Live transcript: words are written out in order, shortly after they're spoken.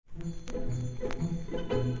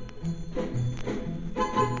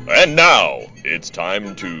And now, it's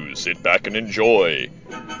time to sit back and enjoy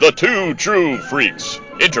the Two True Freaks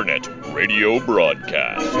Internet Radio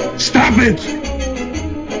Broadcast. Stop it!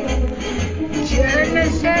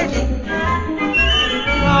 Genesis?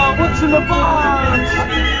 Oh, what's in the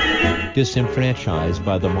box? Disenfranchised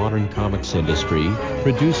by the modern comics industry,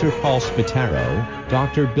 producer Paul Spataro,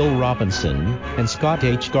 Dr. Bill Robinson, and Scott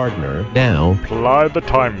H. Gardner now ply the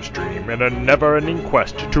time stream in a never-ending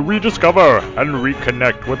quest to rediscover and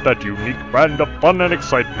reconnect with that unique brand of fun and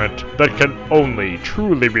excitement that can only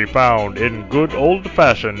truly be found in good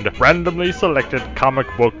old-fashioned, randomly selected comic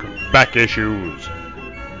book back issues.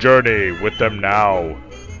 Journey with them now.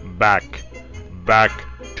 Back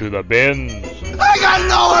to the bins. I got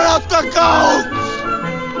nowhere else to go!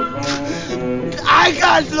 I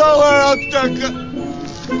got nowhere else to go!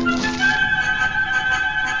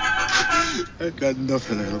 I got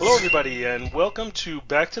nothing else. Hello, everybody, and welcome to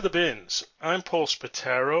Back to the Bins. I'm Paul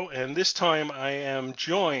Spataro, and this time I am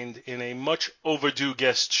joined in a much overdue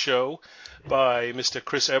guest show by Mr.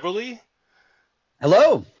 Chris Eberly.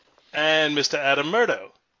 Hello. And Mr. Adam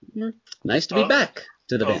Murdo. Nice to be back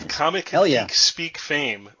to the bins. Of Comic Geek Speak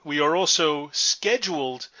fame. We are also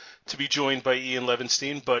scheduled to be joined by Ian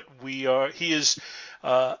Levinstein, but he is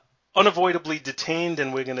unavoidably detained,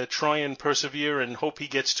 and we're going to try and persevere and hope he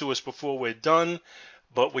gets to us before we're done.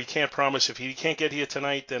 But we can't promise. If he can't get here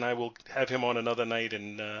tonight, then I will have him on another night,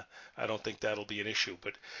 and I don't think that'll be an issue.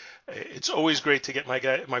 But it's always great to get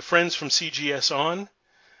my friends from CGS on.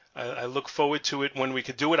 I look forward to it when we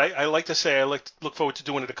could do it. I like to say look forward to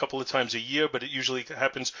doing it a couple of times a year, but it usually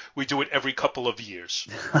happens we do it every couple of years,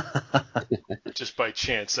 just by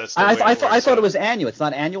chance. That's the way I thought it was annual. It's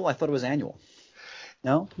not annual. I thought it was annual.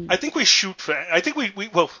 No. I think we shoot for. I think we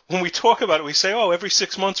when we talk about it, we say every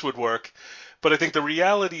 6 months would work, but I think the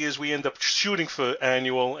reality is we end up shooting for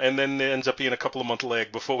annual, and then there ends up being a couple of month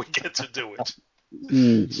lag before we get to do it.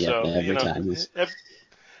 Every time.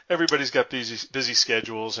 Everybody's got busy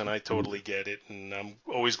schedules, and I totally get it. And I'm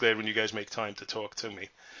always glad when you guys make time to talk to me.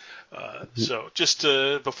 So just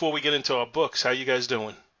before we get into our books, how you guys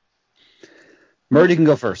doing? Murd, you can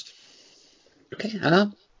go first. Okay.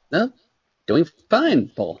 No, doing fine,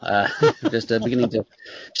 Paul. Just beginning to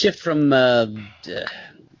shift from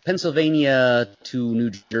Pennsylvania to New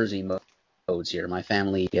Jersey modes here. My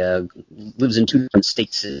family lives in 2 different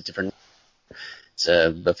states, It's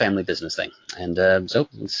a family business thing. And so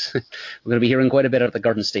we're going to be hearing quite a bit about the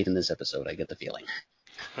Garden State in this episode, I get the feeling.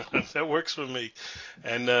 That works for me.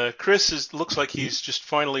 And Chris looks like he's just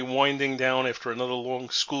finally winding down after another long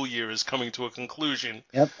school year is coming to a conclusion.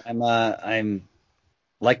 Yep. I'm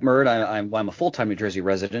like Murd, I'm a full-time New Jersey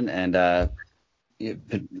resident and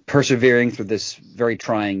persevering through this very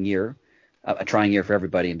trying year, a trying year for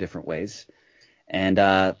everybody in different ways.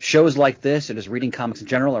 And shows like this, and just reading comics in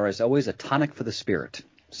general, are as always a tonic for the spirit.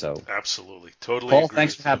 So absolutely, totally. Paul, agree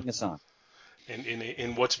thanks with for having us on.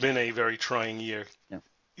 In what's been a very trying year,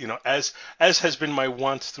 yeah. As has been my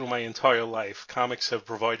wont through my entire life, comics have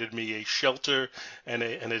provided me a shelter and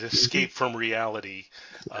an escape from reality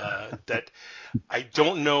that I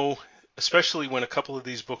don't know. Especially when a couple of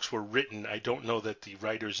these books were written, I don't know that the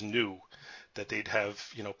writers knew that they'd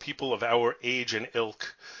have people of our age and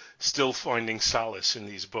ilk still finding solace in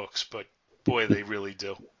these books, but boy, they really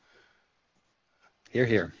do. Hear,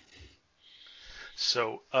 hear.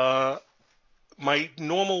 So, my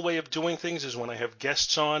normal way of doing things is when I have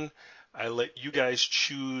guests on, I let you guys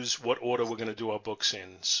choose what order we're going to do our books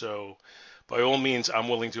in. So, by all means, I'm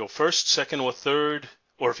willing to go first, second, or third,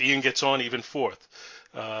 or if Ian gets on, even fourth.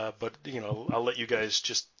 But, I'll let you guys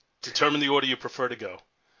just determine the order you prefer to go.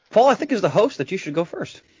 Paul, I think as the host that you should go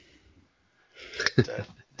first.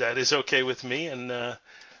 That is okay with me, and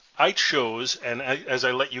I chose, and as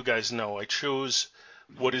I let you guys know, I chose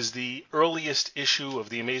what is the earliest issue of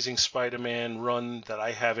the Amazing Spider-Man run that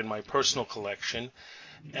I have in my personal collection,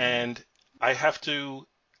 and I have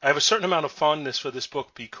a certain amount of fondness for this book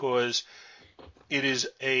because it is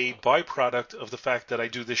a byproduct of the fact that I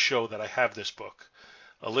do this show, that I have this book.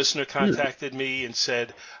 A listener contacted me and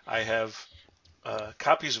said, I have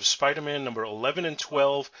copies of Spider-Man number 11 and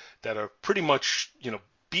 12 that are pretty much,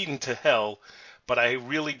 beaten to hell, but I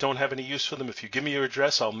really don't have any use for them. If you give me your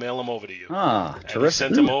address, I'll mail them over to you. Terrific. And he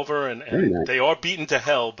sent them over, and nice. They are beaten to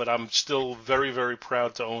hell, but I'm still very, very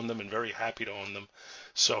proud to own them and very happy to own them.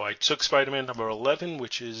 So I took Spider-Man number 11,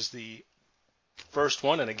 which is the first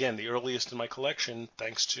one, and again, the earliest in my collection,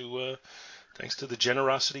 thanks to the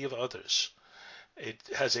generosity of others. It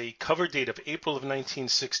has a cover date of April of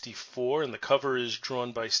 1964, and the cover is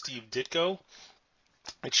drawn by Steve Ditko.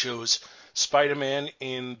 It shows Spider-Man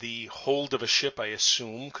in the hold of a ship, I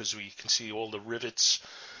assume, because we can see all the rivets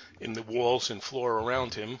in the walls and floor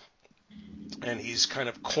around him. And he's kind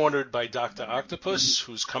of cornered by Dr. Octopus,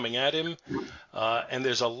 who's coming at him. And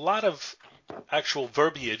there's a lot of actual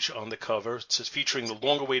verbiage on the cover. It says featuring the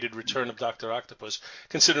long-awaited return of Dr. Octopus.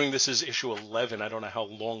 Considering this is issue 11, I don't know how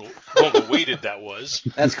long-awaited that was.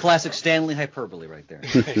 That's classic Stanley hyperbole right there.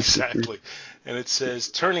 Exactly. And it says,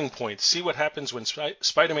 turning point. See what happens when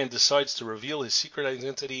Spider-Man decides to reveal his secret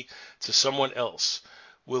identity to someone else.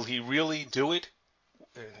 Will he really do it?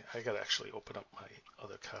 I got to actually open up my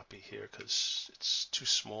other copy here because it's too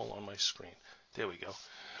small on my screen. There we go.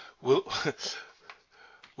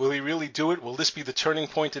 Will he really do it? Will this be the turning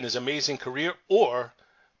point in his amazing career?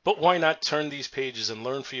 But why not turn these pages and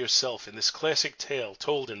learn for yourself in this classic tale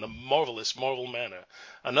told in the marvelous Marvel manner?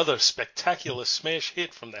 Another spectacular smash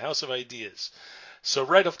hit from the House of Ideas. So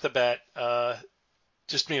right off the bat,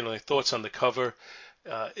 just my thoughts on the cover.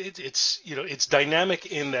 It's dynamic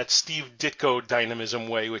in that Steve Ditko dynamism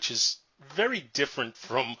way, which is very different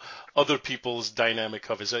from other people's dynamic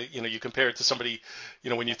covers. You compare it to somebody,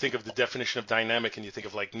 when you think of the definition of dynamic and you think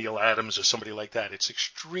of like Neil Adams or somebody like that, it's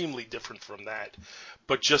extremely different from that.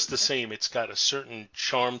 But just the same, it's got a certain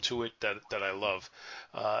charm to it that I love.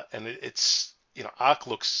 And it's Ock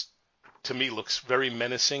looks very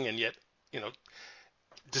menacing, and yet,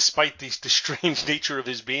 despite the strange nature of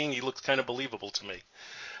his being, he looks kind of believable to me.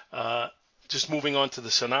 Just moving on to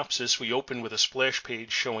the synopsis, we open with a splash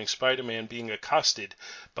page showing Spider-Man being accosted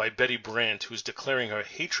by Betty Brant, who's declaring her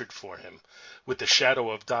hatred for him, with the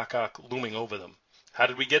shadow of Doc Ock looming over them. How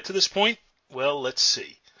did we get to this point? Well, let's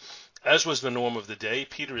see. As was the norm of the day,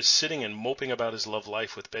 Peter is sitting and moping about his love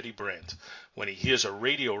life with Betty Brant when he hears a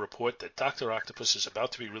radio report that Dr. Octopus is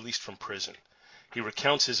about to be released from prison. He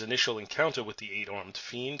recounts his initial encounter with the eight-armed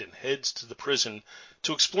fiend and heads to the prison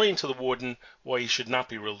to explain to the warden why he should not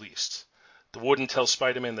be released. The warden tells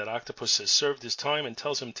Spider-Man that Octopus has served his time and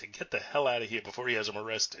tells him to get the hell out of here before he has him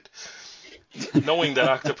arrested. Knowing that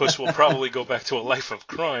Octopus will probably go back to a life of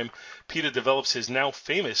crime, Peter develops his now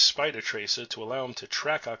famous Spider Tracer to allow him to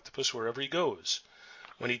track Octopus wherever he goes.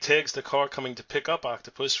 When he tags the car coming to pick up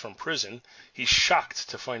Octopus from prison, he's shocked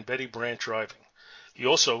to find Betty Brant driving. He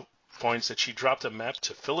also finds that she dropped a map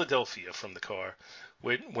to Philadelphia from the car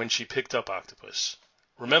when she picked up Octopus.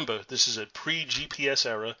 Remember, this is a pre-GPS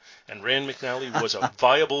era, and Rand McNally was a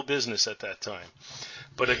viable business at that time.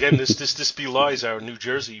 But again, this belies our New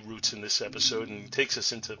Jersey roots in this episode and takes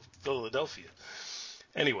us into Philadelphia.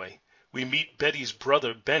 Anyway, we meet Betty's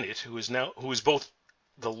brother, Bennett, who is both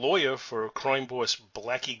the lawyer for crime boss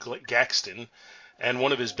Blackie Gaxton and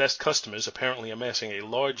one of his best customers, apparently amassing a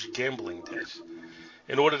large gambling debt.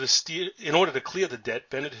 In order to clear the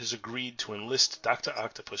debt, Bennett has agreed to enlist Dr.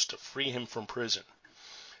 Octopus to free him from prison.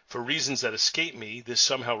 For reasons that escape me, this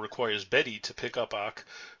somehow requires Betty to pick up Ock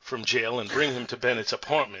from jail and bring him to Bennett's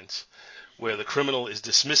apartment, where the criminal is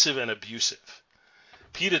dismissive and abusive.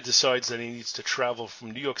 Peter decides that he needs to travel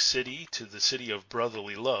from New York City to the city of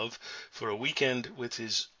brotherly love for the weekend,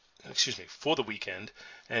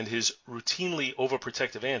 and his routinely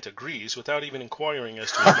overprotective aunt agrees without even inquiring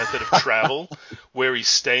as to his method of travel, where he's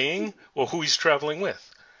staying, or who he's traveling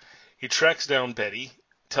with. He tracks down Betty,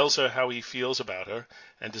 tells her how he feels about her,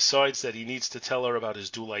 and decides that he needs to tell her about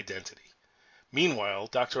his dual identity. Meanwhile,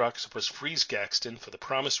 Dr. Octopus frees Gaxton for the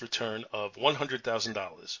promised return of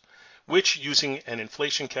 $100,000, which, using an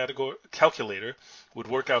inflation calculator, would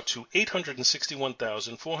work out to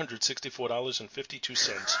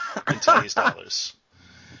 $861,464.52 in today's dollars.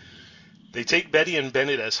 They take Betty and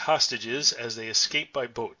Bennett as hostages as they escape by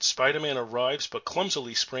boat. Spider-Man arrives but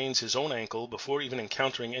clumsily sprains his own ankle before even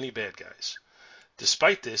encountering any bad guys.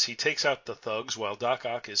 Despite this, he takes out the thugs while Doc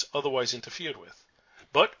Ock is otherwise interfered with.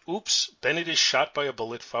 But, oops, Bennett is shot by a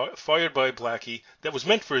bullet fired by Blackie that was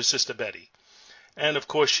meant for his sister Betty. And, of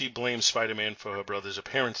course, she blames Spider-Man for her brother's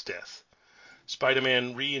apparent death.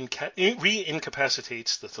 Spider-Man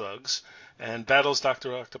re-incapacitates the thugs and battles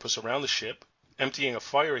Dr. Octopus around the ship, emptying a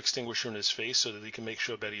fire extinguisher in his face so that he can make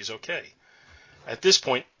sure Betty is okay. At this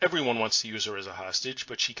point, everyone wants to use her as a hostage,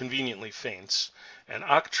 but she conveniently faints, and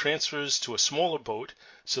Ock transfers to a smaller boat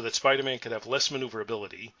so that Spider-Man could have less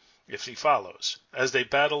maneuverability if he follows. As they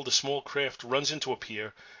battle, the small craft runs into a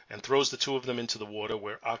pier and throws the two of them into the water,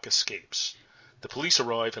 where Ock escapes. The police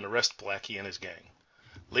arrive and arrest Blackie and his gang.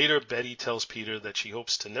 Later, Betty tells Peter that she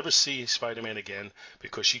hopes to never see Spider-Man again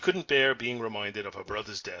because she couldn't bear being reminded of her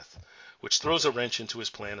brother's death, which throws a wrench into his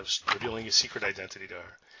plan of revealing his secret identity to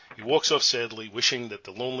her. He walks off sadly, wishing that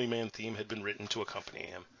the Lonely Man theme had been written to accompany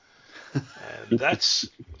him. And that's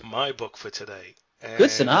my book for today. And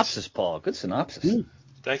good synopsis, Paul. Good synopsis.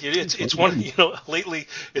 Thank you. It's one, lately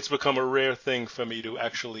it's become a rare thing for me to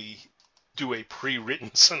actually do a pre-written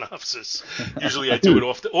synopsis. Usually I do it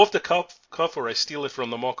off the cuff, or I steal it from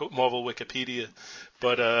the Marvel Wikipedia.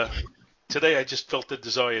 But today I just felt the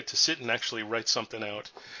desire to sit and actually write something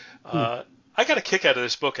out. I got a kick out of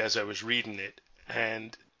this book as I was reading it,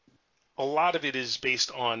 and a lot of it is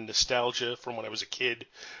based on nostalgia from when I was a kid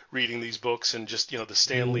reading these books, and just, the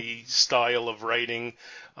Stan Lee style of writing.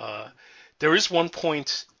 There is one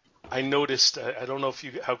point I noticed. I don't know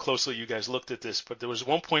how closely you guys looked at this, but there was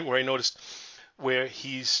one point where I noticed where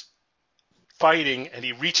he's fighting and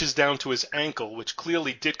he reaches down to his ankle, which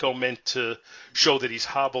clearly Ditko meant to show that he's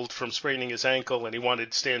hobbled from spraining his ankle, and he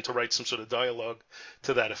wanted Stan to write some sort of dialogue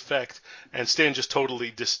to that effect. And Stan just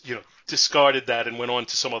totally discarded that and went on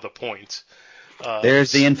to some other point.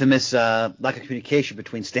 There's the infamous lack of communication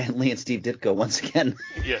between Stan Lee and Steve Ditko once again.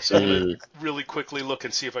 Yes, I'm going to really quickly look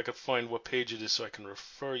and see if I can find what page it is so I can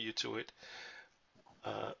refer you to it.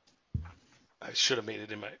 I should have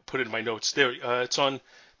put it in my notes. There, it's on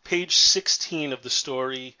page 16 of the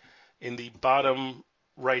story in the bottom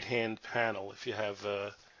right-hand panel, if you have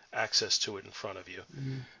access to it in front of you.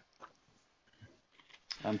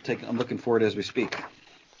 I'm looking for it as we speak.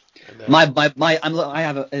 I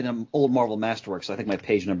have an old Marvel Masterworks, so I think my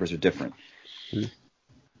page numbers are different.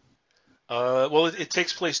 Well, it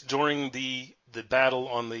takes place during the battle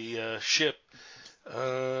on the ship.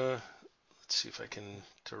 Let's see if I can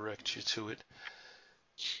direct you to it.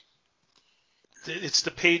 It's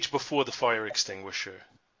the page before the fire extinguisher.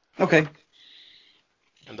 Okay.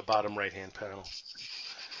 In the bottom right-hand panel.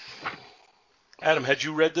 Adam, had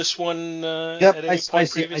you read this one yep, at any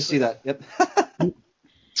point previously? I see that. Yep.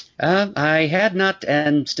 I had not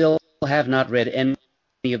and still have not read any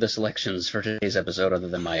of the selections for today's episode other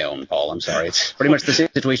than my own, Paul. I'm sorry. It's pretty much the same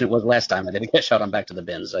situation it was last time. I didn't get shot on back to the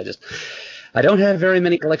bins. I don't have very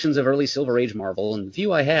many collections of early Silver Age Marvel, and the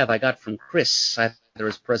few I have I got from Chris, either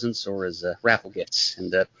as presents or as raffle gifts.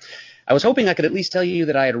 And I was hoping I could at least tell you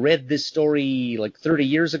that I had read this story like 30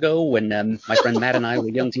 years ago when my friend Matt and I were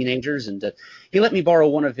young teenagers, and he let me borrow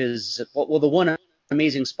one of his, the one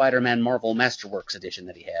Amazing Spider-Man Marvel Masterworks edition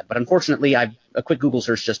that he had. But unfortunately, a quick Google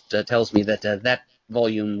search just tells me that that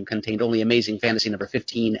volume contained only Amazing Fantasy number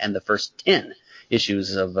 15 and the first 10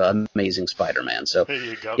 issues of Amazing Spider-Man. So, there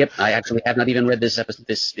you go. Yep, I actually have not even read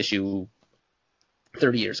this issue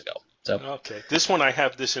 30 years ago. So okay, this one I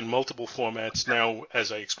have this in multiple formats now,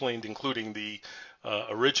 as I explained, including the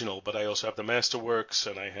original, but I also have the Masterworks,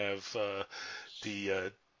 and I have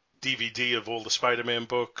the DVD of all the Spider-Man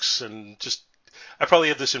books, and I probably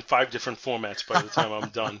have this in 5 different formats by the time I'm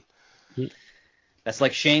done. That's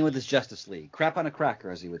like Shane with his Justice League. Crap on a cracker,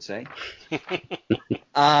 as he would say.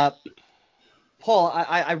 Paul,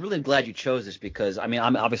 I really am glad you chose this because, I'm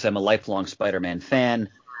a lifelong Spider-Man fan.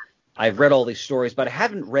 I've read all these stories, but I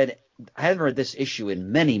haven't read this issue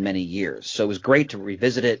in many, many years. So it was great to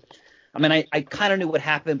revisit it. I kind of knew what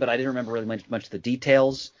happened, but I didn't remember really much of the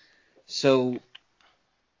details. So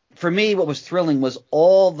for me, what was thrilling was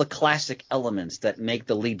all the classic elements that make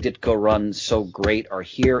the Lee Ditko run so great are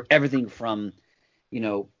here. Everything from,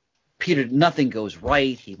 Peter, nothing goes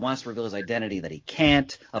right. He wants to reveal his identity that he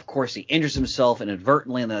can't. Of course, he injures himself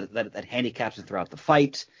inadvertently, and that handicaps him throughout the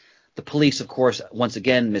fight. The police, of course, once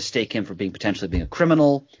again mistake him for potentially being a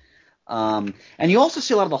criminal. And you also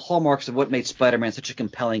see a lot of the hallmarks of what made Spider-Man such a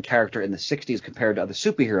compelling character in the 60s compared to other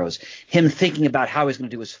superheroes. Him thinking about how he's going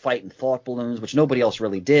to do his fight in thought balloons, which nobody else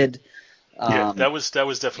really did. Yeah, that was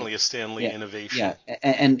definitely a Stan Lee innovation. Yeah,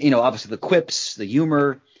 and obviously the quips, the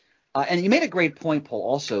humor. And you made a great point, Paul,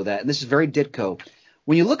 also that, and this is very Ditko,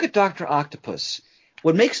 when you look at Dr. Octopus,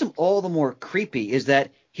 what makes him all the more creepy is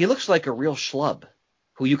that he looks like a real schlub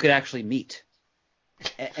who you could actually meet.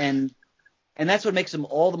 And that's what makes him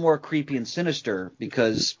all the more creepy and sinister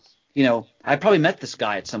because, I probably met this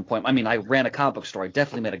guy at some point. I ran a comic book store. I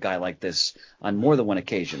definitely met a guy like this on more than one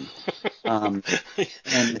occasion. And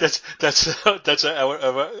that's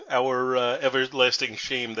our everlasting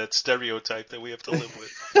shame, that stereotype that we have to live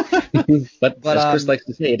with. but as Chris likes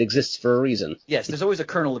to say, it exists for a reason. Yes, there's always a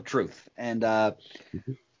kernel of truth. And the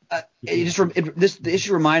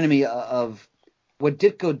issue reminded me of what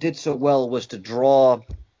Ditko did so well was to draw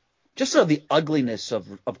just sort of the ugliness of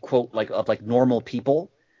quote like normal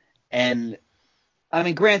people. And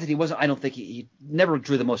granted, I don't think he never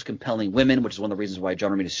drew the most compelling women, which is one of the reasons why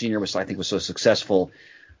John Romita Sr. was so successful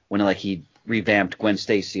when he revamped Gwen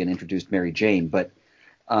Stacy and introduced Mary Jane. But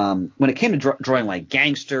when it came to drawing like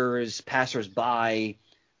gangsters, passersby,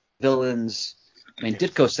 villains,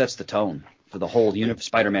 Ditko sets the tone for the whole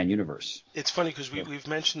Spider-Man universe. It's funny because we've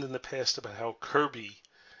mentioned in the past about how Kirby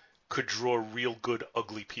could draw real good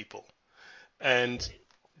ugly people, and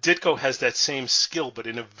Ditko has that same skill, but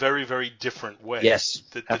in a very, very different way. Yes,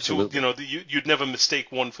 the absolutely. two, you'd never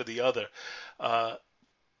mistake one for the other.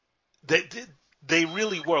 They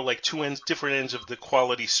really were like different ends of the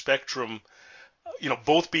quality spectrum.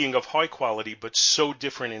 Both being of high quality, but so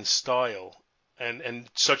different in style, and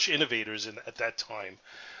such innovators at that time.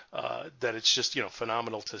 That it's just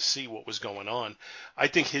phenomenal to see what was going on. I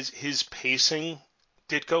think his pacing,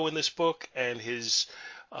 Ditko, in this book, and his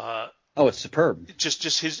it's superb.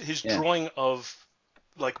 Just his drawing of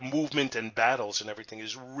like movement and battles and everything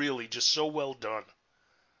is really just so well done.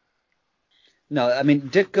 No, I mean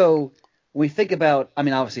Ditko. When we think about, I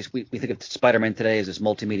mean, obviously we think of Spider-Man today as this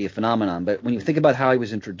multimedia phenomenon, but when you think about how he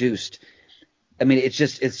was introduced, I mean, it's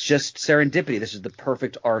just serendipity. This is the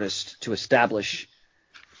perfect artist to establish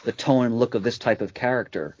the tone and look of this type of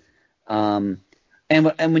character. And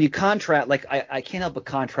when you contrast, like I can't help but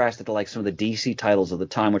contrast it to like some of the DC titles of the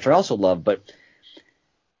time, which I also love, but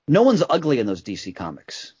no one's ugly in those DC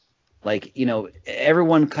comics. Like,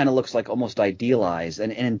 everyone kind of looks like almost idealized.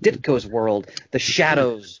 And in Ditko's world, the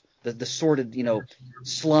shadows, the sordid,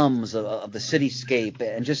 slums of the cityscape,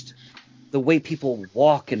 and just the way people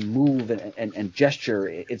walk and move and gesture,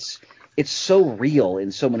 it's so real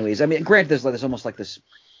in so many ways. I mean, granted, there's almost like this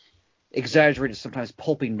exaggerated, sometimes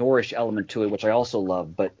pulpy Norrish element to it, which I also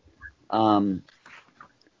love. But I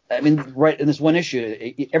mean, right in this one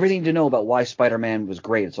issue, everything to know about why Spider-Man was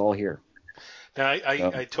great, it's all here. Now,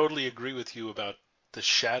 I totally agree with you about the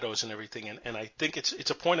shadows and everything, and I think it's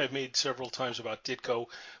a point I've made several times about Ditko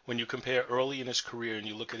when you compare early in his career and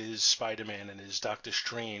you look at his Spider-Man and his Doctor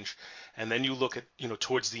Strange, and then you look at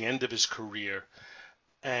towards the end of his career,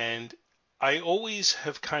 and I always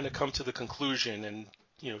have kind of come to the conclusion, and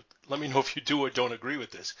let me know if you do or don't agree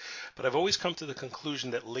with this, but I've always come to the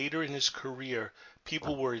conclusion that later in his career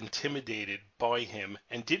people were intimidated by him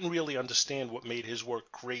and didn't really understand what made his work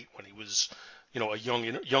great when he was a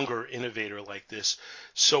younger innovator like this.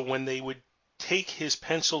 So when they would take his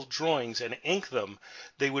pencil drawings and ink them,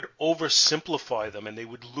 they would oversimplify them, and they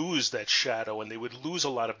would lose that shadow, and they would lose a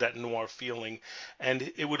lot of that noir feeling,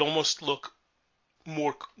 and it would almost look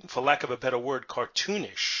more, for lack of a better word,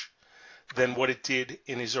 cartoonish than what it did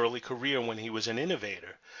in his early career when he was an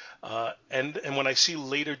innovator. And when I see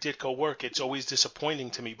later Ditko work, it's always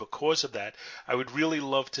disappointing to me because of that. I would really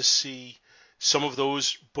love to see some of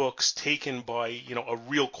those books taken by a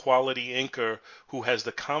real quality inker who has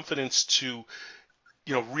the confidence to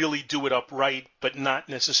really do it upright, but not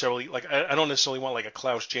necessarily like I don't necessarily want like a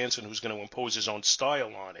Klaus Janson who's going to impose his own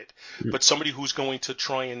style on it, but somebody who's going to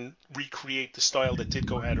try and recreate the style that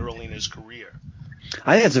Ditko had early in his career.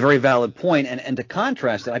 I think that's a very valid point, and to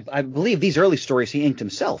contrast it, I believe these early stories he inked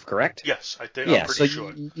himself, correct? Yes, I'm pretty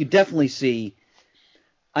sure. You definitely see.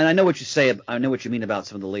 And I know what you say. I know what you mean about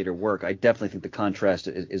some of the later work. I definitely think the contrast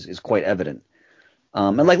is quite evident.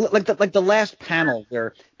 And like the last panel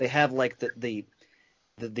where they have like the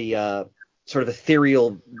sort of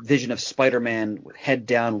ethereal vision of Spider-Man with head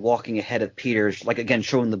down, walking ahead of Peter, like again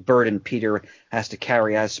showing the burden Peter has to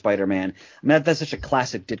carry as Spider-Man. I mean that's such a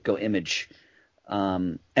classic Ditko image.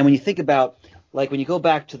 And when you think about like when you go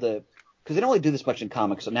back to because they don't really do this much in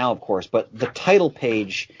comics now, of course, but the title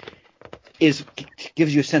page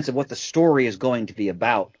gives you a sense of what the story is going to be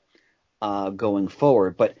about going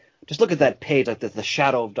forward. But just look at that page, like the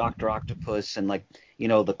shadow of Dr. Octopus and like,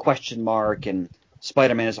 the question mark and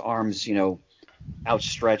Spider-Man's arms,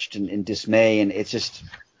 outstretched in dismay. And it's just,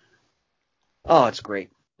 it's great.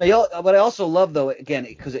 But I also love though, again,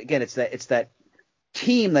 because again, it's that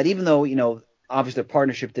team that even though, obviously their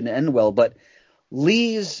partnership didn't end well, but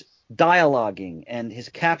Lee's dialoguing and his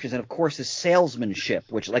captions and of course his salesmanship,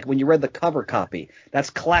 which like when you read the cover copy, that's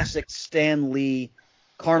classic Stan Lee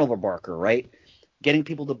carnival barker, right? Getting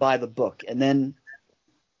people to buy the book. And then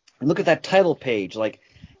look at that title page, like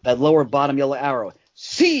that lower bottom yellow arrow.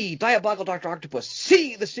 See Diabolical Dr. Octopus.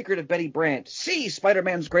 See The Secret of Betty Brant. See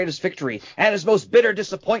Spider-Man's greatest victory and his most bitter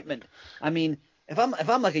disappointment. I mean, if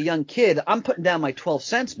I'm like a young kid, I'm putting down my 12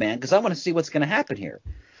 cents, man, because I want to see what's going to happen here.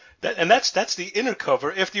 That's the inner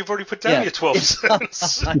cover after you've already put down your 12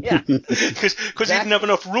 cents. Yeah. Because you didn't have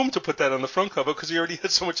enough room to put that on the front cover because you already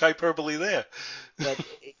had so much hyperbole there. But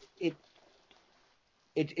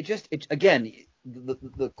it again,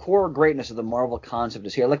 the core greatness of the Marvel concept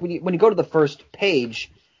is here. Like when you go to the first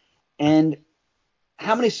page, and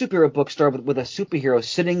how many superhero books start with a superhero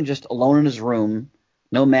sitting just alone in his room,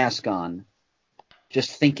 no mask on,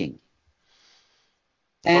 just thinking.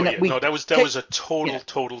 And that was a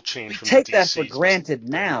total change from the DC. We take that for granted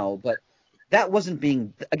now, but that wasn't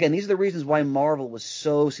being. Again, these are the reasons why Marvel was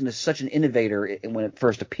seen as such an innovator when it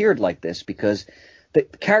first appeared like this, because the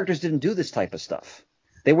characters didn't do this type of stuff.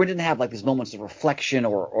 they didn't have like these moments of reflection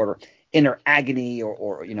or inner agony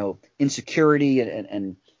or insecurity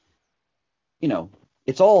and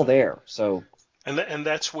it's all there. So and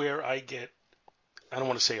that's where I don't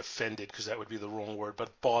want to say offended because that would be the wrong word,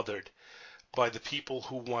 but bothered by the people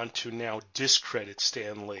who want to now discredit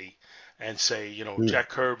Stan Lee and say, Jack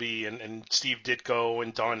Kirby and Steve Ditko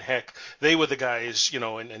and Don Heck, they were the guys,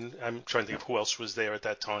 and I'm trying to think of who else was there at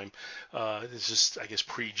that time. This is, I guess,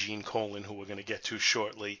 pre-Gene Colan, who we're going to get to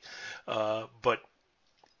shortly. But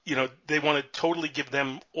they want to totally give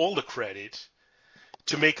them all the credit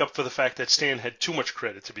to make up for the fact that Stan had too much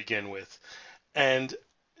credit to begin with. And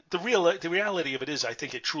the reality of it is, I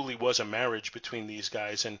think it truly was a marriage between these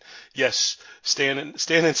guys. And yes, Stan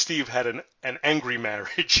and Steve had an angry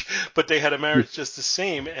marriage, but they had a marriage just the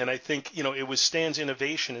same. And I think, it was Stan's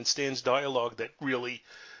innovation and Stan's dialogue that really,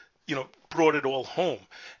 brought it all home.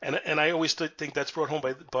 And I always think that's brought home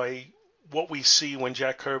by what we see when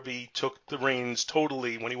Jack Kirby took the reins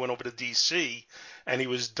totally when he went over to DC and he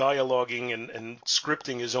was dialoguing and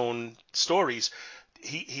scripting his own stories.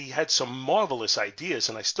 He had some marvelous ideas,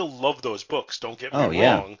 and I still love those books, don't get me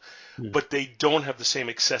wrong, but they don't have the same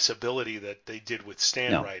accessibility that they did with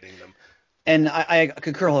Stan writing them. And I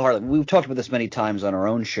concur wholeheartedly. We've talked about this many times on our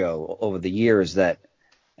own show over the years and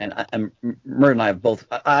Murd and I have both.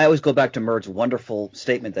 I always go back to Murd's wonderful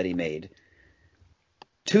statement that he made.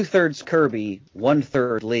 2/3 Kirby,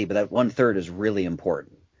 1/3 Lee, but that 1/3 is really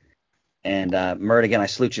important. And Murd, again, I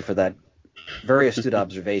salute you for that very astute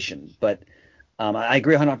observation. But I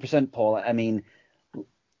agree 100%, Paul. I mean,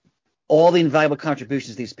 all the invaluable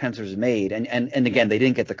contributions these pencilers made, and again, they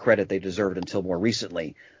didn't get the credit they deserved until more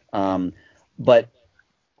recently. But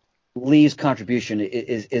Lee's contribution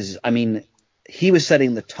is, I mean, he was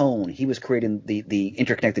setting the tone. He was creating the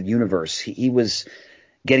interconnected universe. He was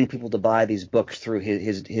getting people to buy these books through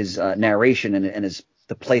his narration and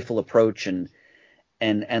the playful approach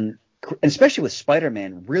and especially with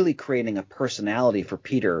Spider-Man, really creating a personality for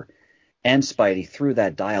Peter and Spidey through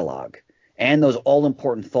that dialogue and those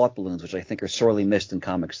all-important thought balloons, which I think are sorely missed in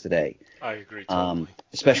comics today. I agree totally.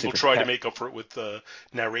 Especially people try to make up for it with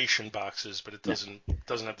narration boxes, but it doesn't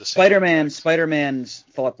have the same. Spider-Man's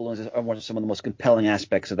thought balloons are one of some of the most compelling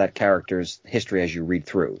aspects of that character's history as you read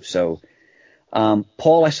through. So,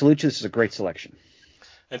 Paul, I salute you. This is a great selection.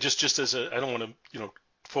 And just as I don't want to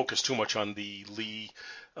focus too much on the Lee,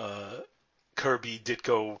 Kirby,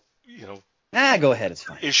 Ditko, go ahead. It's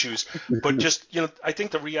fine. Issues. But just, I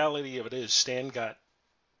think the reality of it is Stan got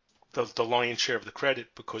the lion's share of the credit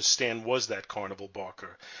because Stan was that carnival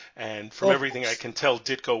barker. And from everything I can tell,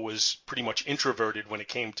 Ditko was pretty much introverted when it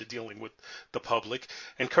came to dealing with the public.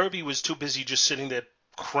 And Kirby was too busy just sitting there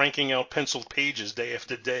cranking out penciled pages day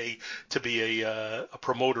after day to be a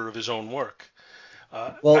promoter of his own work.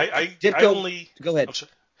 Go ahead.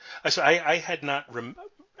 I had not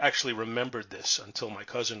actually remembered this until my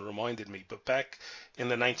cousin reminded me. But back in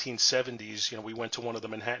the 1970s, we went to one of the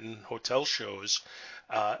Manhattan hotel shows,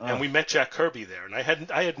 and we met Jack Kirby there. And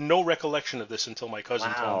I had no recollection of this until my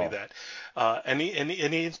cousin told me that. And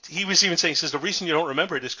he was even saying, he says, the reason you don't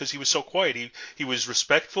remember it is because he was so quiet. He was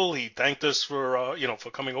respectful. He thanked us for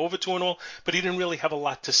coming over to and all, but he didn't really have a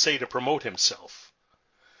lot to say to promote himself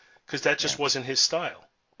because that just wasn't his style.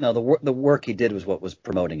 No, the work he did was what was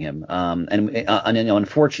promoting him, and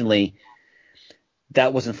unfortunately,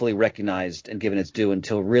 that wasn't fully recognized and given its due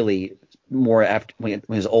until really more after when he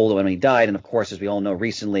was older, when he died, and of course, as we all know,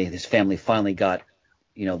 recently his family finally got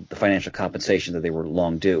the financial compensation that they were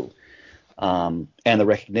long due, and the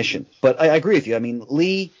recognition. But I agree with you. I mean,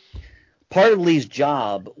 part of Lee's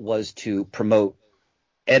job was to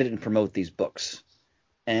edit and promote these books,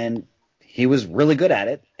 and he was really good at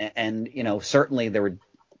it. And certainly there were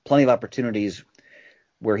plenty of opportunities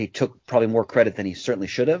where he took probably more credit than he certainly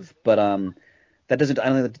should have, but that doesn't. I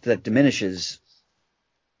don't think that diminishes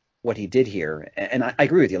what he did here. And I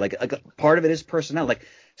agree with you. Like part of it is personnel. Like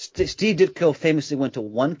Steve Ditko famously went to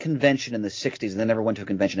one convention in the '60s and then never went to a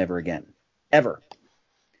convention ever again, ever.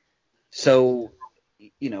 So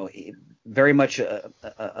very much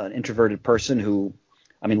an introverted person who,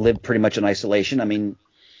 lived pretty much in isolation.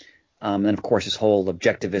 And then, of course, his whole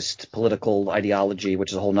objectivist political ideology, which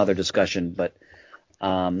is a whole nother discussion. But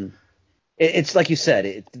it's like you said,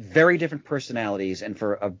 it's very different personalities. And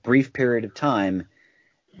for a brief period of time,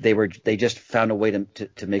 they just found a way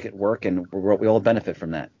to make it work. And we all benefit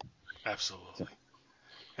from that. Absolutely.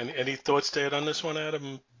 Any thoughts to add on this one,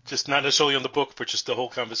 Adam? Just not necessarily on the book, but just the whole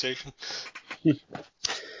conversation?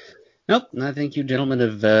 Nope, I think you gentlemen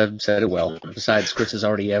have said it well. Besides, Chris has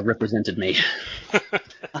already represented me.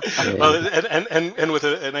 Well, and with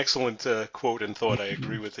an excellent quote and thought, I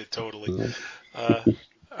agree with it totally.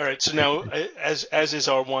 All right, so now, as is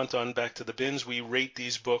our wont on Back to the Bins, we rate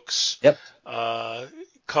these books. Yep.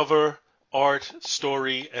 Cover, art,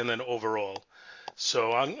 story, and then overall.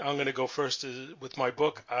 So I'm going to go first with my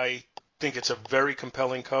book. I think it's a very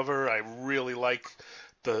compelling cover. I really like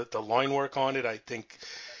the line work on it. I think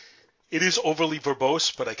it is overly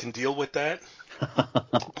verbose, but I can deal with that.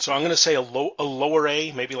 So I'm going to say a lower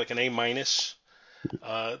A, maybe like an A minus.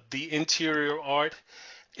 The interior art.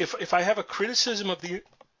 If I have a criticism of the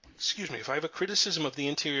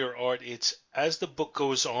interior art, it's as the book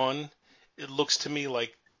goes on, it looks to me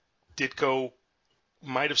like Ditko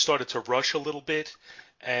might have started to rush a little bit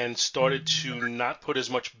and started to not put as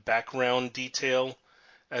much background detail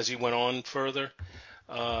as he went on further.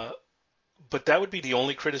 But that would be the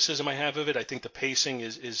only criticism I have of it. I think the pacing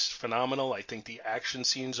is phenomenal. I think the action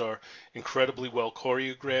scenes are incredibly well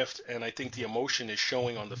choreographed, and I think the emotion is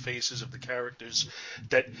showing on the faces of the characters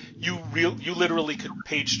that you literally could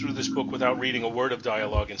page through this book without reading a word of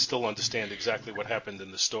dialogue and still understand exactly what happened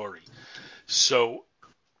in the story. So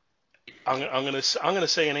I'm gonna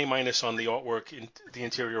say an A minus on the artwork, the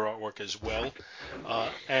interior artwork as well,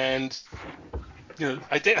 and.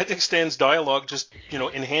 I think Stan's dialogue just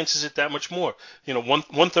enhances it that much more.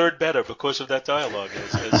 One third better because of that dialogue,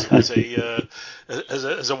 as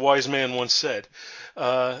a wise man once said.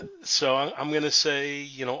 So I'm going to say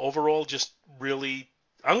overall just really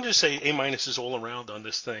I'm going to say A minus is all around on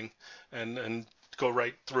this thing, and go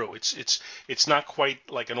right through. It's not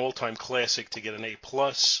quite like an all time classic to get an A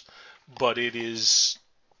plus, but it is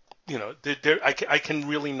I can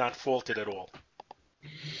really not fault it at all.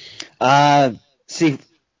 See,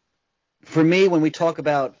 for me, when we talk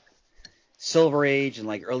about Silver Age and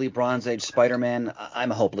like early Bronze Age Spider-Man, I'm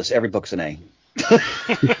hopeless. Every book's an A.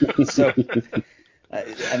 So,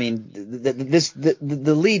 I mean,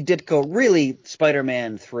 the lead Ditko really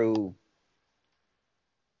Spider-Man through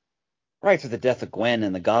the death of Gwen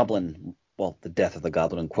and the Goblin. Well, the death of the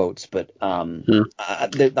Goblin in quotes, but I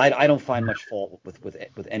don't find much fault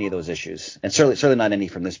with any of those issues, and certainly not any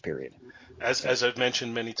from this period. As I've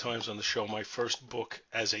mentioned many times on the show, my first book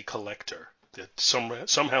as a collector, that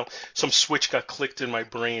somehow some switch got clicked in my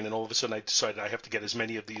brain, and all of a sudden I decided I have to get as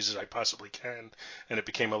many of these as I possibly can, and it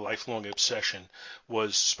became a lifelong obsession,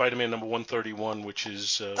 was Spider-Man number 131, which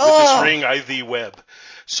is With This Ring I Thee Web.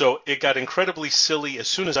 So it got incredibly silly as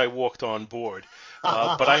soon as I walked on board,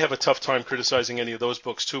 but I have a tough time criticizing any of those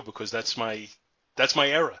books too, because that's my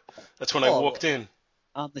era. That's when I walked in.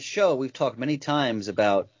 On the show, we've talked many times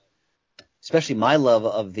about especially my love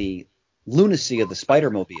of the lunacy of the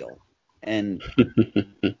Spider-Mobile and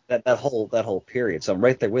that whole period. So I'm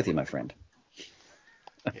right there with you, my friend.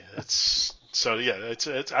 Yeah, it's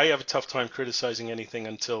I have a tough time criticizing anything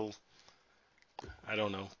until I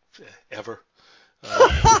don't know, ever.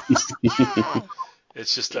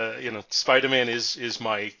 It's just Spider-Man is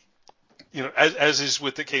my as is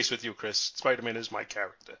with the case with you, Chris. Spider-Man is my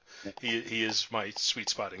character. He is my sweet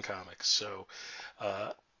spot in comics. So.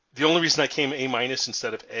 The only reason I came A minus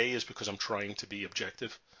instead of A is because I'm trying to be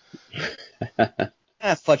objective.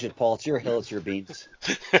 Fudge it, Paul. It's your hill, it's your beans.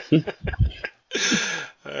 All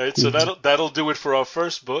right, so that'll do it for our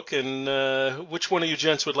first book. And which one of you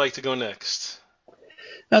gents would like to go next?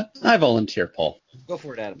 I volunteer, Paul. Go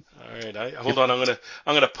for it, Adam. All right, hold on. I'm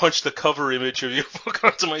gonna punch the cover image of your book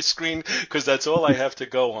onto my screen because that's all I have to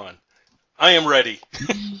go on. I am ready.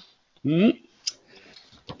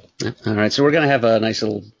 All right, so we're going to have a nice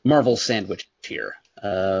little Marvel sandwich here.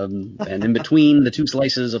 And in between the two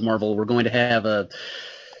slices of Marvel, we're going to have a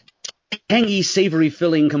tangy, savory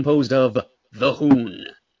filling composed of the Hoon.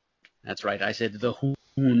 That's right, I said the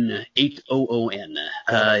Hoon, H-O-O-N.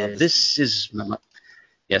 This is, my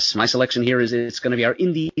selection here is it's going to be our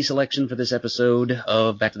indie selection for this episode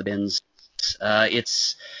of Back to the Bins.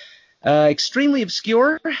 It's extremely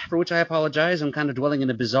obscure, for which I apologize. I'm kind of dwelling in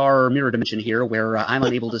a bizarre mirror dimension here where I'm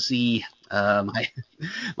unable to see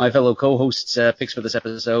my fellow co-hosts' picks for this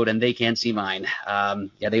episode, and they can't see mine.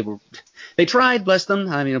 They tried, bless them.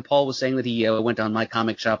 I mean, Paul was saying that he went on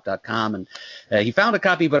mycomicshop.com, and he found a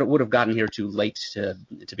copy, but it would have gotten here too late to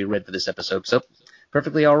be read for this episode. So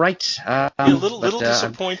perfectly all right. A little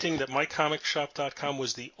disappointing that mycomicshop.com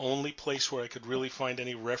was the only place where I could really find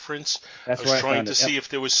any reference. I was trying to see if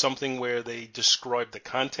there was something where they described the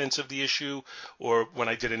contents of the issue, or when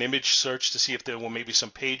I did an image search to see if there were maybe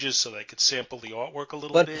some pages so that I could sample the artwork a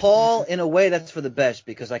little bit. But Paul, in a way, that's for the best,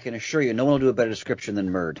 because I can assure you no one will do a better description than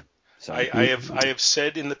Murd. So. I have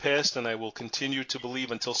said in the past, and I will continue to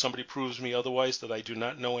believe until somebody proves me otherwise, that I do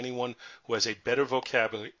not know anyone who has a better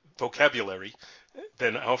vocabulary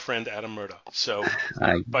than our friend Adam Murdoch. So,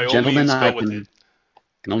 by all means, go with it.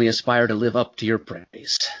 Can only aspire to live up to your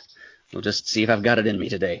praise. We'll just see if I've got it in me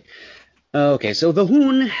today. Okay, so The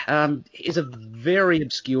Hoon is a very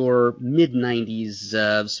obscure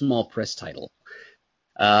mid-90s small press title.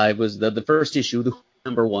 It was the first issue, The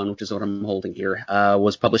Hoon #1, which is what I'm holding here,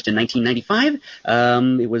 was published in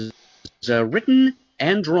 1995. It was written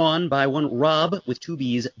and drawn by one Rob with two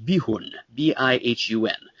B's, Bihun,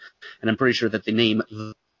 B-I-H-U-N. And I'm pretty sure that the name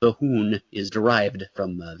The Hoon is derived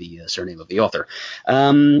from the surname of the author.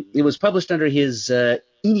 It was published under his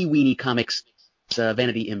Eeny Weeny Comics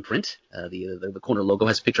vanity imprint. The corner logo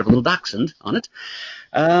has a picture of a little dachshund on it.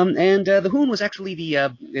 And The Hoon was actually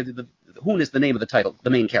the Hoon is the name of the title, the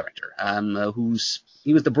main character,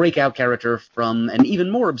 he was the breakout character from an even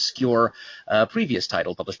more obscure previous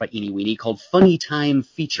title published by Eeny Weeny called Funny Time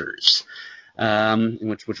Features, in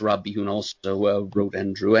which Rob Bihun also wrote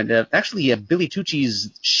and drew. And actually, Billy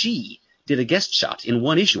Tucci's She did a guest shot in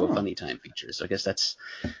one issue of Funny Time Features. So I guess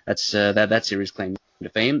that series claimed to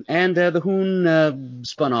fame. And The Hoon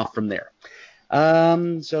spun off from there.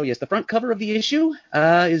 So yes, the front cover of the issue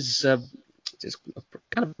is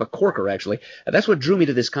kind of a corker, actually. That's what drew me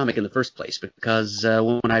to this comic in the first place, because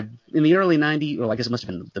in the early 90s, well, I guess it must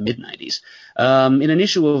have been the mid-90s, in an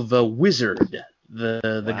issue of Wizard,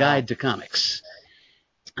 the guide to comics,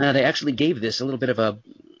 they actually gave this a little bit of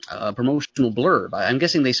a promotional blurb. I'm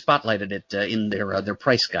guessing they spotlighted it in their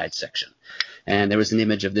price guide section. And there was an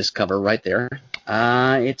image of this cover right there.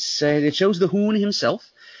 It shows the Hoon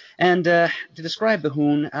himself. And to describe the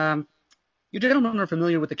Hoon, you gentlemen are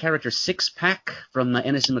familiar with the character Six Pack from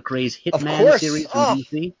Ennis and McRae's Hitman series from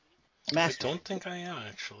DC? I don't think I am,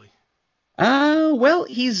 actually. Well,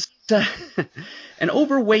 he's an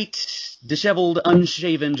overweight, disheveled,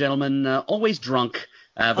 unshaven gentleman, always drunk,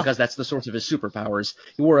 because that's the source of his superpowers.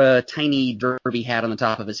 He wore a tiny derby hat on the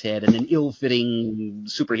top of his head and an ill-fitting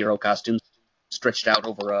superhero costume stretched out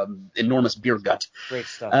over an enormous beer gut. Great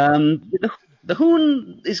stuff. The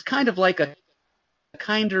Hoon is kind of like a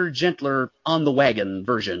kinder, gentler, on-the-wagon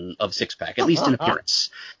version of Six Pack, at least in appearance.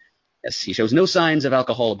 Yes, he shows no signs of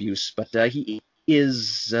alcohol abuse, but he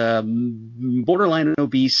is borderline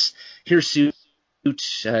obese, hirsute,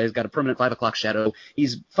 he's got a permanent 5 o'clock shadow.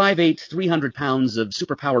 He's 5'8", 300 pounds of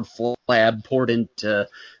superpowered flab poured into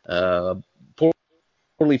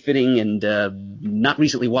poorly fitting and not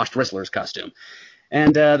recently washed wrestler's costume.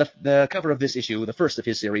 And the cover of this issue, the first of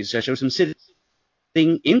his series, shows him sitting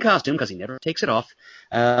in costume, because he never takes it off,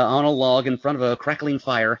 on a log in front of a crackling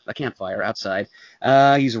fire, a campfire outside.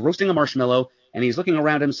 He's roasting a marshmallow, and he's looking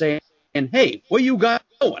around him saying, "Hey, where you got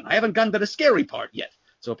going? I haven't gotten to the scary part yet."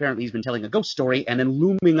 So apparently he's been telling a ghost story, and then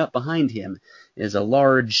looming up behind him is a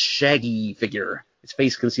large, shaggy figure, its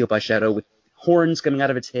face concealed by shadow, with horns coming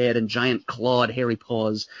out of its head and giant clawed, hairy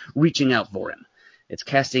paws reaching out for him. It's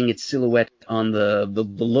casting its silhouette on the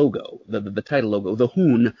logo, the title logo, the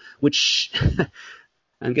Hoon, which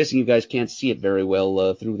I'm guessing you guys can't see it very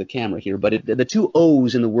well through the camera here, but the two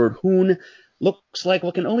O's in the word Hoon looks like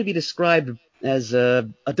what can only be described as a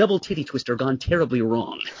double titty twister gone terribly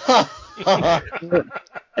wrong. I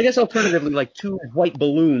guess alternatively like two white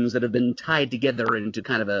balloons that have been tied together into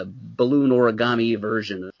kind of a balloon origami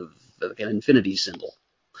version of like an infinity symbol.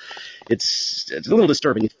 It's a little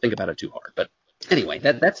disturbing if you think about it too hard, but anyway,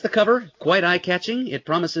 that's the cover. Quite eye-catching. It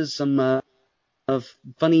promises some of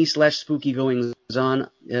funny/spooky goings-on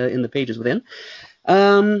in the pages within.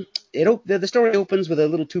 The story opens with a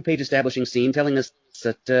little 2-page establishing scene telling us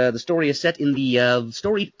that the story is set in the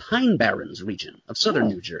storied Pine Barrens region of southern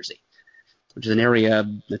New Jersey, which is an area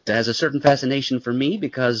that has a certain fascination for me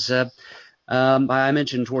because I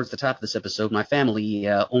mentioned towards the top of this episode my family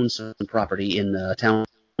owns some property in a town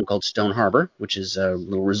called Stone Harbor, which is a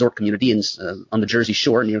little resort community on the Jersey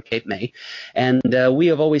Shore near Cape May, and we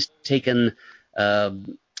have always taken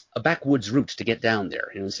a backwoods route to get down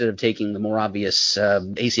there. Instead of taking the more obvious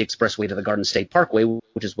AC Expressway to the Garden State Parkway,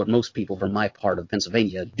 which is what most people from my part of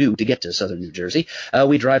Pennsylvania do to get to southern New Jersey,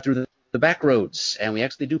 we drive through the back roads, and we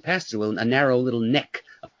actually do pass through a narrow little neck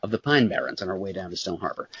of the Pine Barrens on our way down to Stone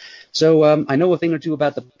Harbor. So I know a thing or two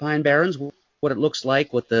about the Pine Barrens, what it looks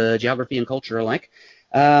like, what the geography and culture are like.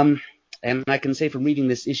 And I can say from reading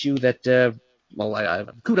this issue that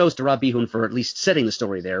kudos to Rob Bihun for at least setting the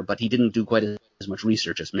story there, but he didn't do quite as much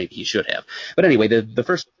research as maybe he should have. But anyway, the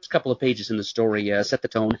first couple of pages in the story set the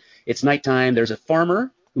tone. It's nighttime. There's a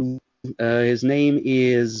farmer who his name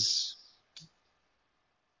is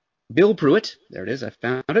Bill Pruitt. There it is. I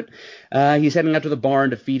found it. He's heading out to the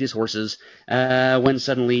barn to feed his horses when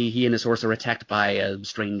suddenly he and his horse are attacked by a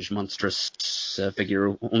strange, monstrous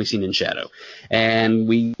figure only seen in shadow. And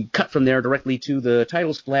we cut from there directly to the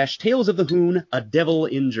title splash, Tales of the Hoon, A Devil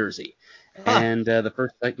in Jersey. And the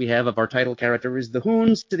first sight we have of our title character is the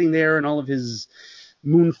Hoon sitting there in all of his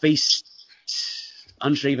moon-faced,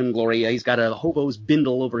 unshaven glory. He's got a hobo's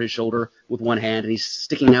bindle over his shoulder with one hand, and he's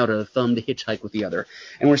sticking out a thumb to hitchhike with the other.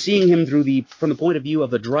 And we're seeing him from the point of view of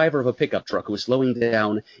the driver of a pickup truck who is slowing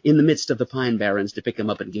down in the midst of the Pine Barrens to pick him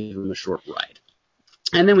up and give him a short ride.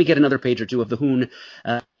 And then we get another page or two of the Hoon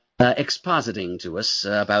expositing to us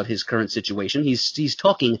about his current situation. He's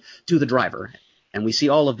talking to the driver. And we see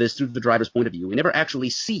all of this through the driver's point of view. We never actually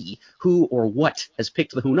see who or what has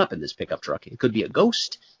picked the Hoon up in this pickup truck. It could be a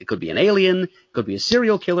ghost. It could be an alien. It could be a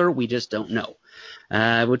serial killer. We just don't know.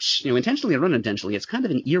 Which, intentionally or unintentionally, it's kind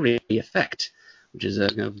of an eerie effect, which is a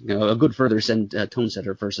good further tone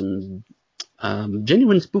setter for some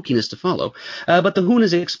genuine spookiness to follow. But the Hoon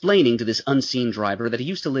is explaining to this unseen driver that he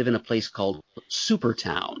used to live in a place called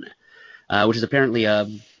Supertown. Which is apparently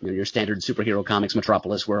your standard superhero comics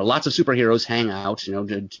metropolis where lots of superheroes hang out,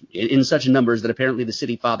 in such numbers that apparently the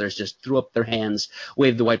city fathers just threw up their hands,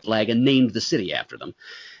 waved the white flag, and named the city after them.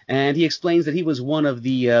 And he explains that he was one of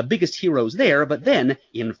the biggest heroes there, but then,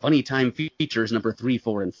 in Funny Time Features number 3,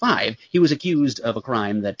 4, and 5, he was accused of a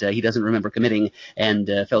crime that he doesn't remember committing and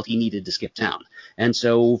felt he needed to skip town. And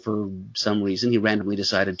so, for some reason, he randomly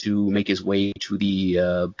decided to make his way to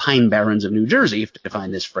the Pine Barrens of New Jersey to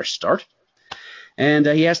find this fresh start. And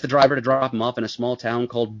he asked the driver to drop him off in a small town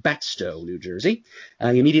called Batstow, New Jersey.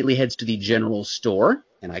 He immediately heads to the general store,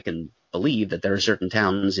 and I can believe that there are certain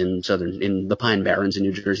towns in the Pine Barrens in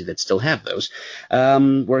New Jersey that still have those,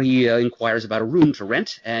 where he inquires about a room to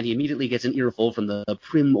rent, and he immediately gets an earful from the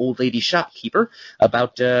prim old lady shopkeeper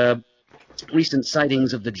about recent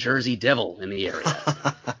sightings of the Jersey Devil in the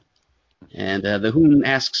area. And the Hoon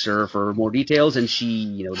asks her for more details, and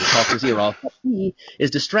she, to talk his ear off, he is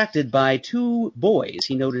distracted by two boys.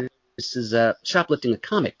 He notices shoplifting a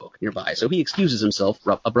comic book nearby, so he excuses himself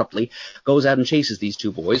abruptly, goes out and chases these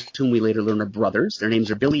two boys, whom we later learn are brothers. Their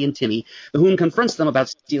names are Billy and Timmy. The Hoon confronts them about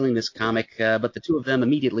stealing this comic, but the two of them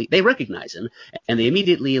they recognize him, and they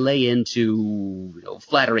immediately lay into,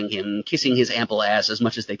 flattering him, kissing his ample ass as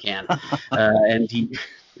much as they can,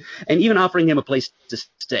 and even offering him a place to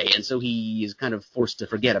stay. And so he is kind of forced to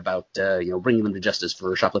forget about, bringing them to justice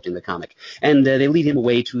for shoplifting the comic. And they lead him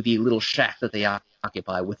away to the little shack that they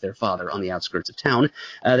occupy with their father on the outskirts of town.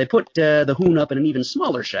 They put the Hoon up in an even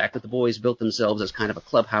smaller shack that the boys built themselves as kind of a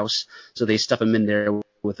clubhouse. So they stuff him in there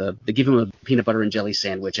they give him a peanut butter and jelly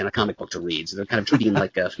sandwich and a comic book to read. So they're kind of treating him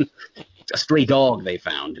like a stray dog they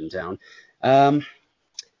found in town. And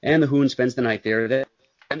the Hoon spends the night there.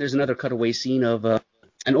 And there's another cutaway scene of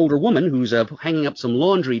an older woman who's hanging up some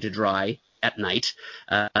laundry to dry at night,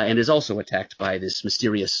 and is also attacked by this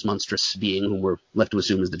mysterious, monstrous being whom we're left to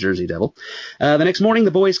assume is the Jersey Devil. The next morning,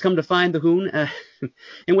 the boys come to find the Hoon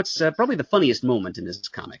in what's probably the funniest moment in this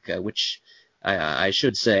comic, which I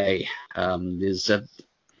should say is...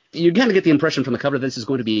 you kind of get the impression from the cover that this is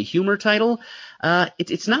going to be a humor title.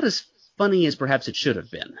 It's not as funny as perhaps it should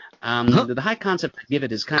have been. The high concept I give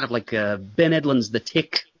it is kind of like Ben Edlund's The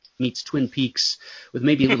Tick meets Twin Peaks with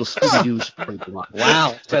maybe a little Scooby-Doo.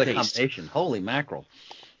 Wow, that's quite a combination. Holy mackerel.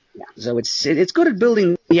 Yeah, so it's good at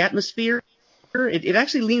building the atmosphere. It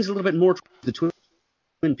actually leans a little bit more to the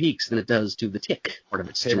Twin Peaks than it does to The Tick, part of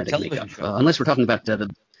its genetic makeup. Unless we're talking about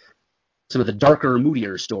some of the darker,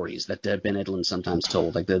 moodier stories that Ben Edlund sometimes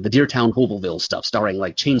told, like the Deertown Hobelville stuff, starring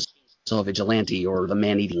like Chainsaw Vigilante or the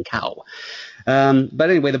Man-Eating Cow. But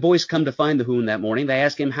anyway, the boys come to find the Hoon that morning. They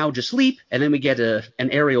ask him, how'd you sleep? And then we get an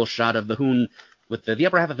aerial shot of the Hoon with the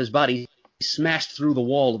upper half of his body smashed through the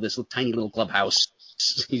wall of this tiny little clubhouse.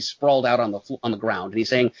 He's sprawled out on the ground, and he's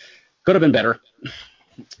saying, could have been better.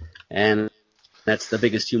 And that's the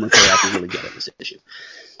biggest humor play I can really get in this issue.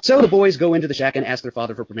 So the boys go into the shack and ask their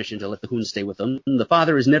father for permission to let the Hoon stay with them. The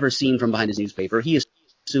father is never seen from behind his newspaper. He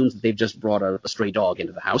assumes that they've just brought a stray dog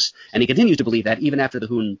into the house, and he continues to believe that even after the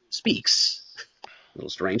Hoon speaks. A little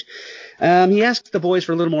strange. He asks the boys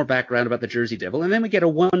for a little more background about the Jersey Devil, and then we get a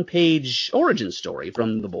one-page origin story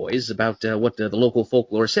from the boys about what the local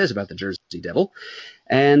folklore says about the Jersey Devil.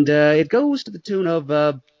 And it goes to the tune of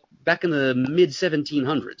back in the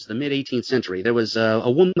mid-1700s, the mid-18th century, there was a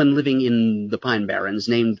woman living in the Pine Barrens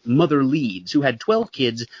named Mother Leeds, who had 12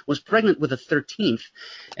 kids, was pregnant with a 13th,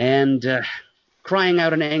 and crying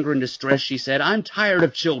out in anger and distress, she said, I'm tired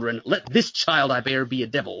of children. Let this child I bear be a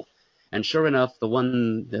devil. And sure enough,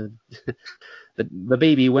 the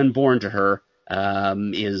baby, when born to her,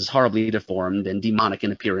 is horribly deformed and demonic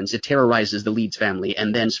in appearance. It terrorizes the Leeds family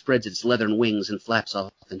and then spreads its leathern wings and flaps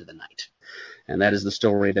off into the night. And that is the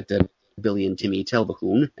story that Billy and Timmy tell the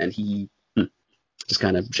Hoon, and he just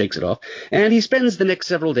kind of shakes it off. And he spends the next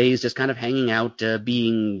several days just kind of hanging out,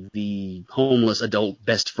 being the homeless adult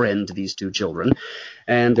best friend to these two children.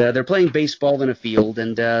 And they're playing baseball in a field,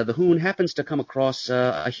 and the Hoon happens to come across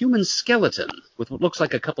a human skeleton with what looks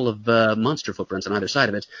like a couple of monster footprints on either side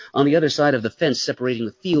of it, on the other side of the fence separating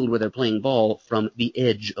the field where they're playing ball from the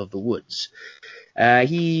edge of the woods.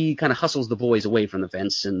 He kind of hustles the boys away from the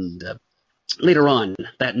fence, and later on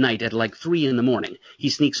that night at like 3 a.m, he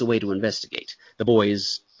sneaks away to investigate. The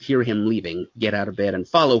boys hear him leaving, get out of bed, and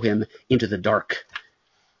follow him into the dark,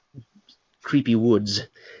 creepy woods.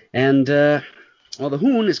 And while the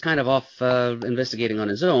Hoon is kind of off investigating on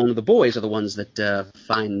his own, the boys are the ones that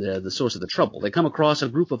find the source of the trouble. They come across a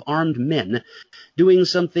group of armed men doing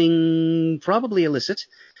something probably illicit,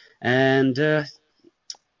 and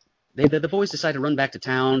the boys decide to run back to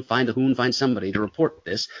town, find the Hoon, find somebody to report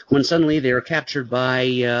this, when suddenly they are captured by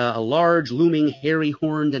a large, looming,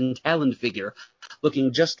 hairy-horned and taloned figure,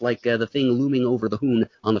 looking just like the thing looming over the Hoon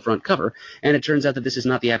on the front cover. And it turns out that this is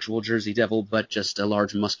not the actual Jersey Devil, but just a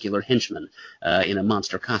large, muscular henchman in a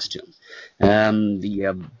monster costume.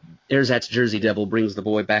 The Erzatz Jersey Devil brings the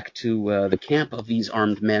boy back to the camp of these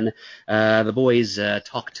armed men. The boys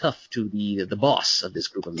talk tough to the boss of this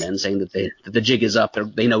group of men, saying that the jig is up.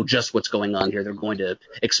 They know just what's going on here. They're going to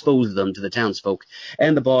expose them to the townsfolk.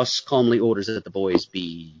 And the boss calmly orders that the boys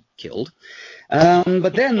be killed.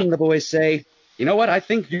 But then the boys say, "You know what? I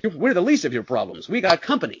think we're the least of your problems. We got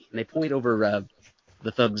company." And they point over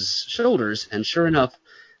the thug's shoulders, and sure enough,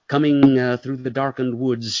 coming through the darkened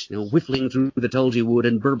woods, whiffling through the tulgey wood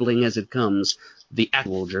and burbling as it comes, the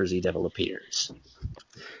actual Jersey Devil appears.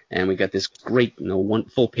 And we got this great, one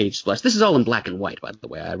full-page splash. This is all in black and white, by the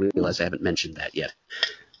way. I realize I haven't mentioned that yet,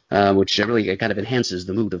 which really kind of enhances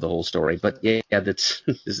the mood of the whole story. But yeah, that's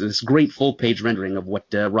this great full-page rendering of what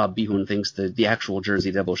Rob Behoon thinks the actual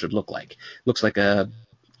Jersey Devil should look like. Looks like a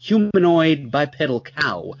humanoid bipedal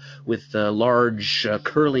cow with large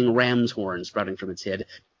curling ram's horns sprouting from its head,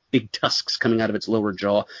 big tusks coming out of its lower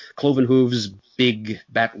jaw, cloven hooves, big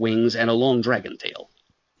bat wings, and a long dragon tail.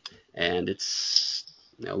 And it's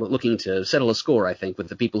looking to settle a score, I think, with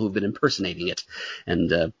the people who've been impersonating it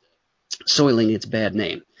and soiling its bad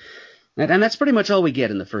name. And that's pretty much all we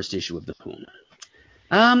get in the first issue of the Hoon.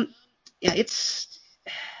 It's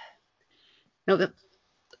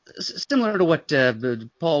similar to what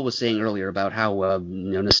Paul was saying earlier about how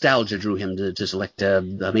nostalgia drew him to select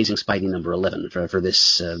Amazing Spidey number 11 for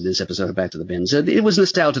this episode of Back to the Bins. It was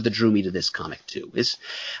nostalgia that drew me to this comic too.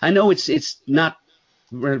 I know it's not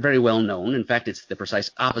very well known. In fact, it's the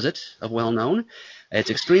precise opposite of well known. It's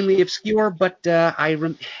extremely obscure, but I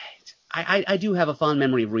do have a fond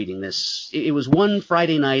memory of reading this. It was one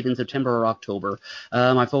Friday night in September or October.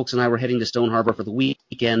 My folks and I were heading to Stone Harbor for the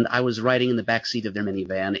weekend. I was riding in the back seat of their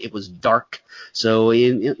minivan. It was dark, so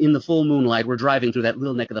in the full moonlight, we're driving through that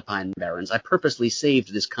little neck of the Pine Barrens. I purposely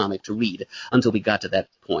saved this comic to read until we got to that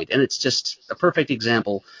point, and it's just a perfect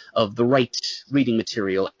example of the right reading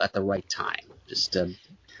material at the right time. Just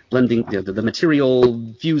blending the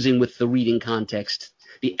material, fusing with the reading context,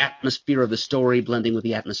 the atmosphere of the story blending with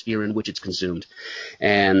the atmosphere in which it's consumed.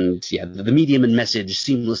 And yeah, the medium and message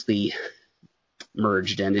seamlessly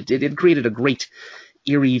merged, and it created a great,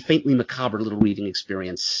 eerie, faintly macabre little reading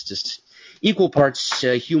experience. Just equal parts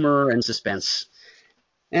humor and suspense.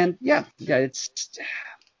 And yeah, it's...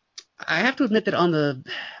 I have to admit that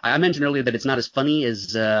I mentioned earlier that it's not as funny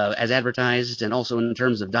as advertised, and also in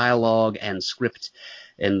terms of dialogue and script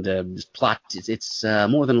and plot, it's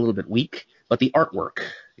more than a little bit weak. But the artwork,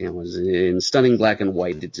 was in stunning black and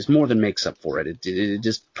white. It just more than makes up for it. It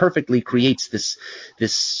just perfectly creates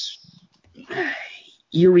this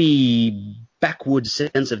eerie backwoods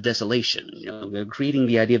sense of desolation. Creating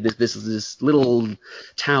the idea of this little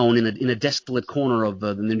town in a desolate corner of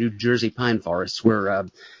the New Jersey pine forests where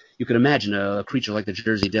you could imagine a creature like the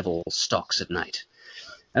Jersey Devil stalks at night.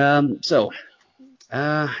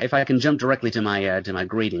 If I can jump directly to my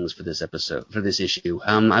gradings for this issue,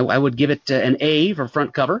 I would give it an A for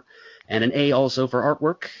front cover, and an A also for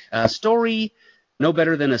artwork. Story, no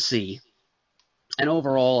better than a C, and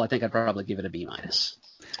overall, I think I'd probably give it a B-.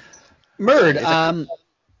 Murd,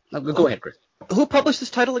 go ahead, Chris. Who published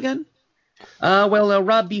this title again?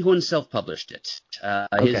 Rob Behoon self-published it.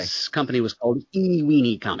 His company was called Eenie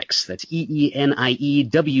Weenie Comics. That's EENIE,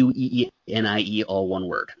 all one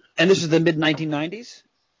word. And this is the mid-1990s?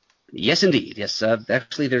 Yes, indeed. Yes,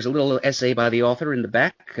 actually, there's a little essay by the author in the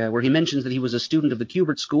back where he mentions that he was a student of the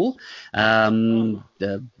Kubert School.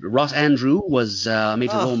 Ross Andrew was a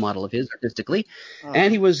major role model of his artistically,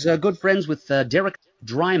 and he was good friends with Derek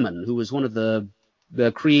Dryman, who was one of the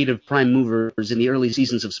creative prime movers in the early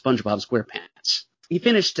seasons of SpongeBob SquarePants. he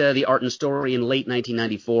finished the art and story in late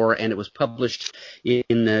 1994, and it was published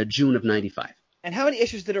in June of 95. And how many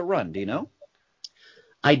issues did it run? Do you know?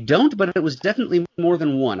 I don't, but it was definitely more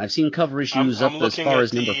than one. I've seen cover issues I'm up as far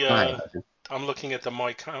as number 5. I'm looking at the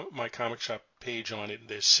My Comic Shop page on it.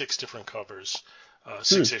 There's 6 different covers,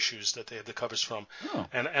 6 issues that they had the covers from. Oh.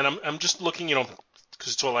 And I'm just looking,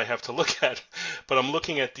 because it's all I have to look at. But I'm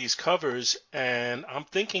looking at these covers, and I'm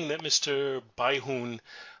thinking that Mr. Baihoon,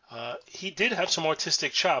 he did have some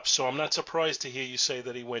artistic chops, so I'm not surprised to hear you say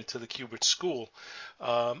that he went to the Kubert School.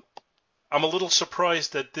 I'm a little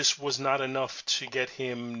surprised that this was not enough to get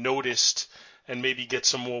him noticed and maybe get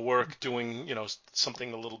some more work doing,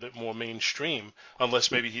 something a little bit more mainstream,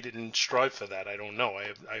 unless maybe he didn't strive for that. I don't know.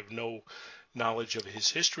 I have no knowledge of his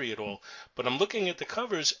history at all. But I'm looking at the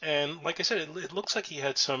covers, and like I said, it looks like he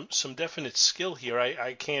had some definite skill here.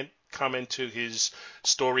 I can't comment to his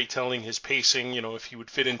storytelling, his pacing, if he would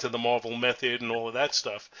fit into the Marvel method and all of that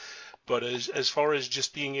stuff. But as far as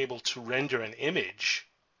just being able to render an image,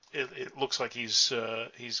 it looks like he's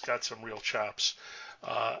got some real chops.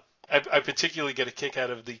 I particularly get a kick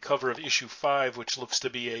out of the cover of issue 5, which looks to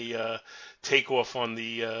be a takeoff on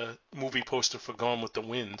the movie poster for Gone with the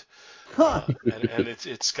Wind. And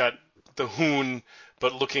it's got the Hoon,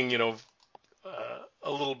 but looking, a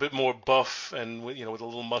little bit more buff and with a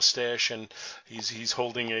little mustache, and he's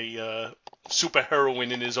holding a super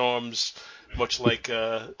heroine in his arms, much like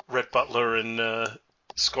Rhett Butler and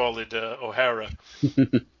Scarlett O'Hara.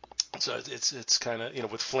 So it's kind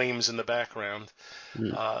of with flames in the background.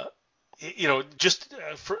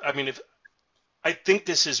 I think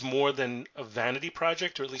this is more than a vanity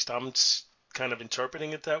project, or at least I'm kind of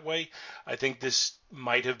interpreting it that way. I think this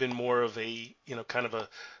might have been more of a kind of a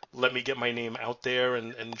let me get my name out there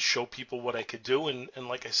and show people what I could do. And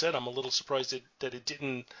like I said, I'm a little surprised that it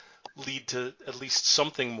didn't lead to at least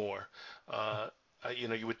something more.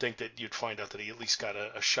 You would think that you'd find out that he at least got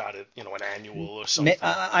a shot at, an annual or something.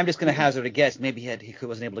 I'm just going to hazard a guess. Maybe he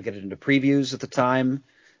wasn't able to get it into previews at the time,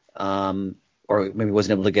 or maybe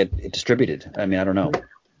wasn't able to get it distributed. I mean, I don't know.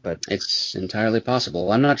 But it's entirely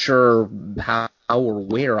possible. I'm not sure how or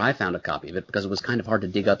where I found a copy of it, because it was kind of hard to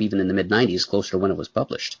dig up even in the mid-'90s, closer to when it was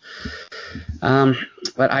published. But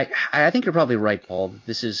I think you're probably right, Paul.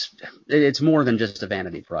 It's more than just a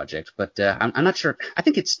vanity project, but I'm not sure. I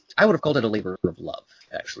would have called it a labor of love,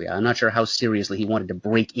 actually. I'm not sure how seriously he wanted to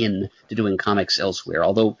break in to doing comics elsewhere,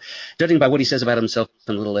 although judging by what he says about himself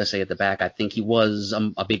in a little essay at the back, I think he was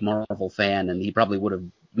a big Marvel fan, and he probably would have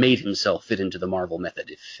made himself fit into the Marvel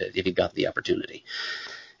method if he got the opportunity.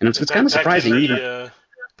 And it's kind of surprising.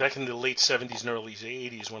 Back in the late 70s and early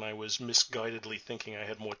 80s, when I was misguidedly thinking I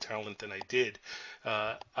had more talent than I did,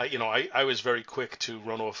 I was very quick to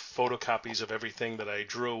run off photocopies of everything that I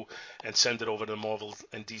drew and send it over to Marvel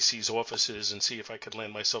and DC's offices and see if I could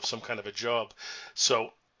land myself some kind of a job.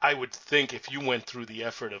 So I would think if you went through the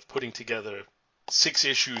effort of putting together 6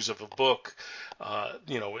 issues of a book,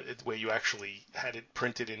 where you actually had it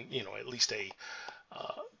printed in, at least a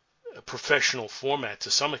professional format to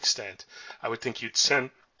some extent, I would think you'd send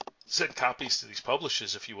copies to these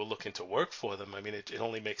publishers if you were looking to work for them. I mean, it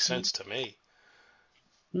only makes sense to me.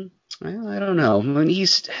 Well, I don't know. I mean,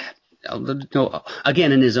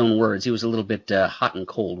 again, in his own words, he was a little bit hot and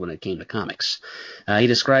cold when it came to comics. He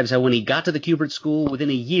describes how when he got to the Kubert School, within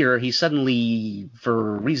a year, he suddenly,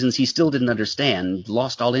 for reasons he still didn't understand,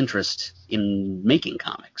 lost all interest in making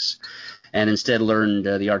comics, and instead learned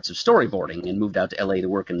the arts of storyboarding and moved out to L.A. to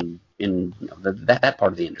work in that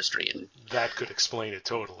part of the industry. And that could explain it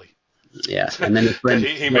totally. Yeah, and then his friend,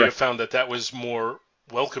 he may have found that was more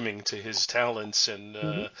welcoming to his talents, and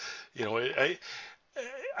I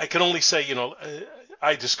can only say,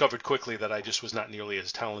 I discovered quickly that I just was not nearly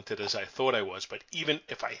as talented as I thought I was. But even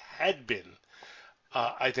if I had been,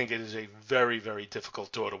 I think it is a very, very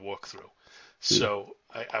difficult door to walk through. So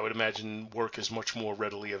I would imagine work is much more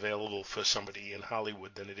readily available for somebody in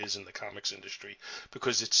Hollywood than it is in the comics industry,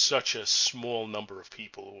 because it's such a small number of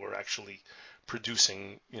people who are actually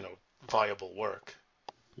producing, viable work.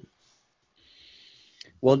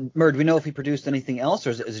 Well, Murd, do we know if he produced anything else, or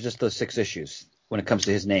is it just those 6 issues when it comes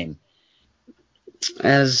to his name?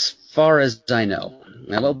 As far as I know.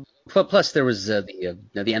 Well, plus there was the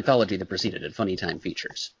anthology that preceded it, Funny Time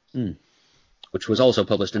Features, which was also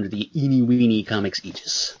published under the Eeny Weeny Comics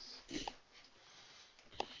aegis.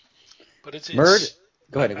 But it's Murd,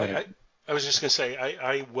 go ahead. I was just going to say,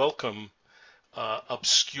 I welcome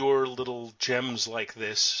obscure little gems like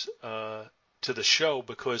this to the show,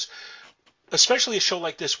 because especially a show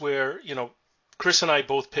like this where, Chris and I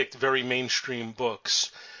both picked very mainstream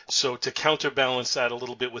books. So to counterbalance that a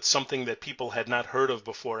little bit with something that people had not heard of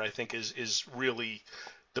before, I think is really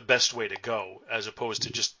the best way to go, as opposed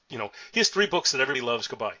to just, here's 3 books that everybody loves,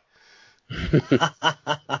 goodbye.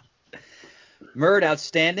 Murd,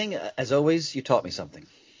 outstanding. As always, you taught me something.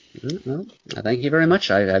 Well, thank you very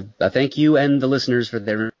much. I thank you and the listeners for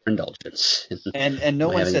their indulgence. And no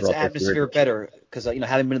one sets atmosphere better, because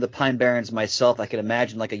having been to the Pine Barrens myself, I can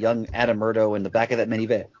imagine like a young Adam Murdo in the back of that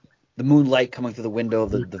minivan, the moonlight coming through the window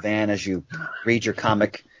of the van as you read your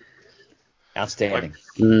comic. Outstanding.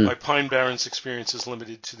 My Pine Barrens experience is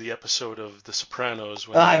limited to the episode of The Sopranos.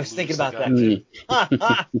 When I was thinking about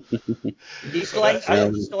that. He's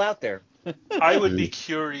still out there. I would be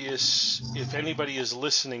curious if anybody is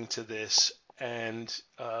listening to this, and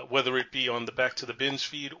whether it be on the Back to the Bins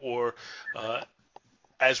feed or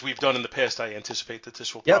as we've done in the past, I anticipate that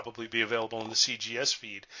this will probably be available on the CGS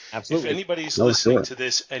feed. Absolutely. If anybody's listening to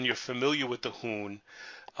this and you're familiar with the Hoon,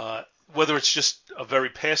 whether it's just a very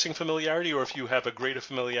passing familiarity or if you have a greater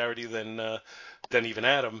familiarity than even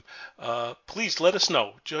Adam, please let us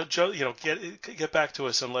know. Get back to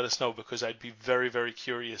us and let us know, because I'd be very, very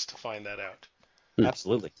curious to find that out.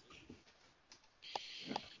 Absolutely.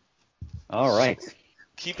 All right. So,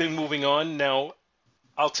 keeping moving on. Now,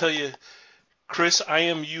 I'll tell you, Chris, I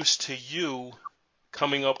am used to you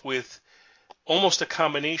coming up with almost a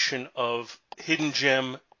combination of hidden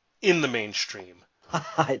gem in the mainstream.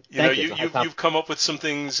 You've come up with some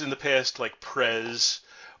things in the past like Prez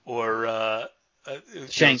or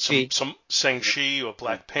Shang-Chi. Some Shang-Chi or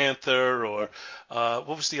Black Panther or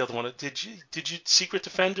what was the other one? Did you Secret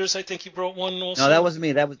Defenders? I think you wrote one also. No, that wasn't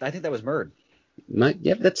me. I think that was Murd.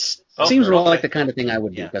 Seems more like the kind of thing I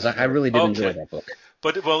would do, because I really did enjoy that book.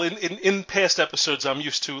 But in past episodes, I'm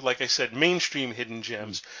used to, like I said, mainstream hidden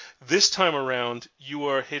gems. This time around, you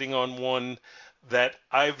are hitting on one that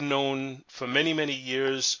I've known for many, many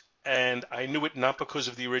years, and I knew it not because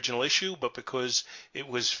of the original issue, but because it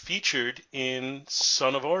was featured in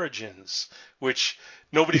Son of Origins, which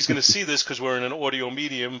nobody's going to see this because we're in an audio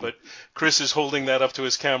medium, but Chris is holding that up to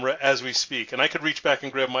his camera as we speak, and I could reach back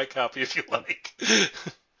and grab my copy if you like.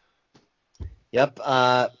 Yep.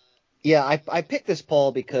 I picked this,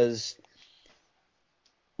 Paul, because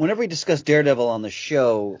whenever we discuss Daredevil on the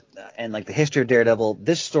show and like the history of Daredevil,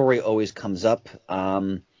 this story always comes up.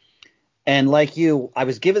 And like you, I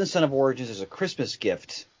was given Son of Origins as a Christmas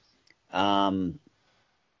gift. It was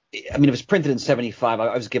printed in 1975.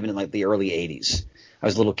 I was given it in like the early 1980s. I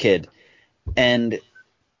was a little kid. And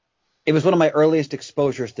it was one of my earliest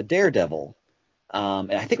exposures to Daredevil.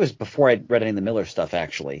 And I think it was before I'd read any of the Miller stuff,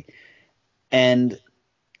 actually. And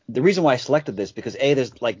the reason why I selected this, because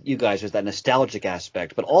there's, like you guys, there's that nostalgic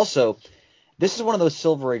aspect, but also this is one of those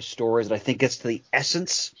Silver Age stories that I think gets to the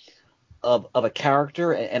essence of a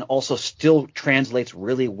character and also still translates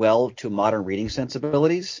really well to modern reading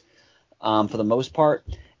sensibilities for the most part.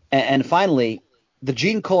 And finally, the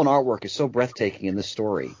Gene Colan artwork is so breathtaking in this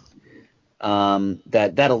story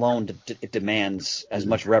that alone it demands as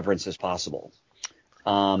much reverence as possible.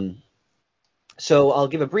 So I'll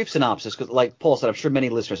give a brief synopsis because, like Paul said, I'm sure many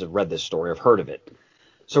listeners have read this story or have heard of it.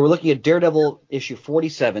 So we're looking at Daredevil issue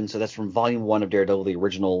 47. So that's from Volume 1 of Daredevil, the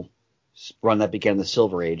original run that began the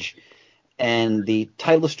Silver Age. And the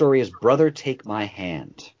title of the story is Brother Take My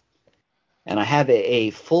Hand. And I have a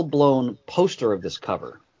full-blown poster of this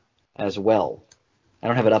cover as well. I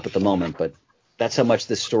don't have it up at the moment, but that's how much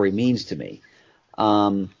this story means to me.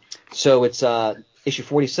 So it's issue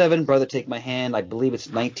 47, Brother Take My Hand. I believe it's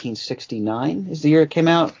 1969 is the year it came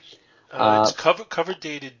out. It's cover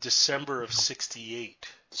dated December of 68.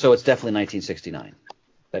 So it's definitely 1969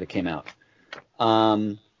 that it came out.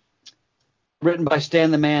 Written by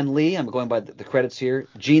Stan the Man Lee. I'm going by the credits here.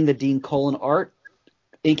 Gene the Dean Colan art.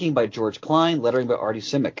 Inking by George Klein. Lettering by Artie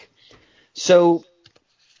Simic. So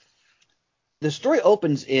the story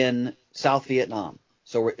opens in South Vietnam.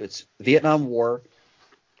 So it's Vietnam War,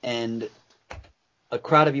 and a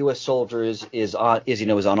crowd of U.S. soldiers is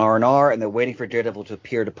on R&R, and they're waiting for Daredevil to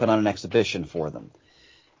appear to put on an exhibition for them.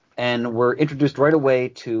 And we're introduced right away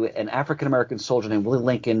to an African-American soldier named Willie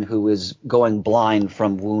Lincoln, who is going blind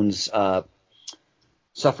from wounds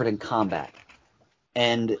suffered in combat.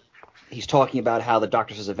 And he's talking about how the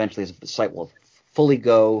doctor says eventually his sight will fully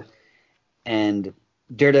go, and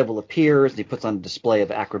Daredevil appears, and he puts on a display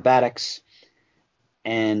of acrobatics,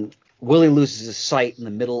 and Willie loses his sight in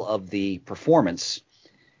the middle of the performance,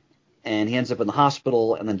 and he ends up in the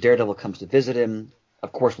hospital, and then Daredevil comes to visit him.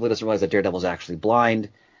 Of course, Willie doesn't realize that Daredevil's actually blind,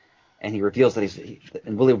 and he reveals that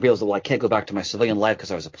Willie reveals that, well, I can't go back to my civilian life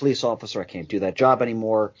because I was a police officer. I can't do that job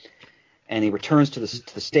anymore. And he returns to the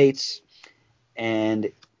States,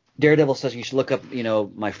 and Daredevil says you should look up,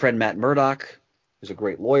 my friend Matt Murdock, who's a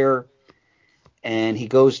great lawyer. And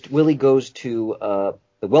Willie goes to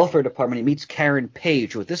the welfare department. He meets Karen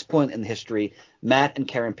Page, who at this point in history, Matt and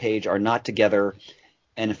Karen Page are not together.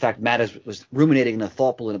 And in fact, Matt was ruminating in a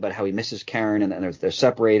thought balloon about how he misses Karen, and they're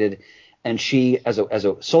separated. And she, as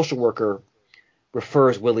a social worker,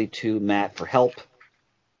 refers Willie to Matt for help.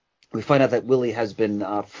 We find out that Willie has been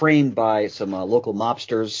framed by some local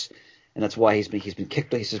mobsters, and that's why he's been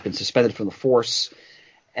kicked. He's been suspended from the force.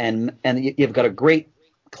 And you've got a great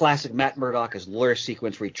classic Matt Murdock as lawyer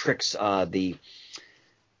sequence where he tricks the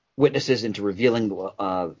witnesses into revealing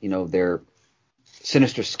their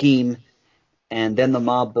sinister scheme, and then the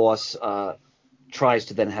mob boss tries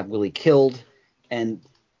to then have Willie killed. And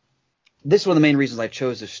this is one of the main reasons I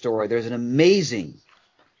chose this story. There's an amazing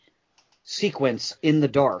sequence in the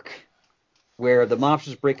dark where the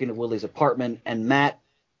mobsters break into Willie's apartment, and Matt,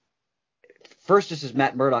 first this is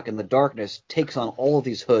Matt Murdock in the darkness, takes on all of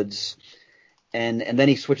these hoods, and then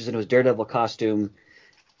he switches into his Daredevil costume,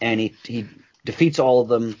 and he defeats all of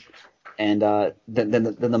them, and then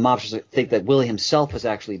the mobsters think that Willie himself has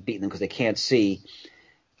actually beaten them because they can't see,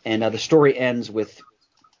 and the story ends with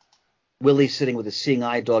Willie sitting with his seeing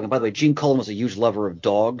eye dog. And by the way, Gene Colan was a huge lover of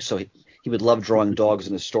dogs, so he would love drawing dogs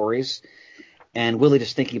in his stories. And Willie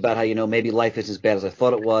just thinking about how, maybe life isn't as bad as I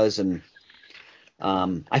thought it was. And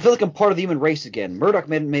I feel like I'm part of the human race again. Murdock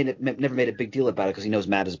never made a big deal about it because he knows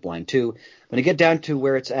Matt is blind too. When you get down to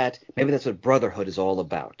where it's at, maybe that's what brotherhood is all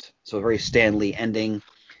about. So a very Stan Lee ending.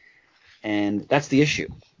 And that's the issue.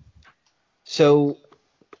 So,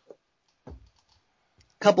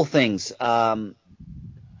 couple things.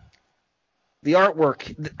 The artwork,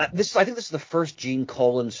 I think this is the first Gene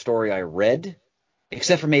Colan story I read,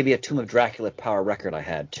 except for maybe a Tomb of Dracula Power record I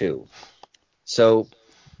had too. So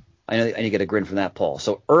I know you get a grin from that, Paul.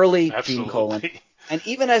 So early Absolutely. Gene Colan, and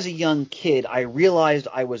even as a young kid, I realized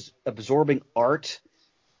I was absorbing art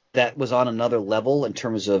that was on another level in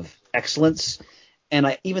terms of excellence.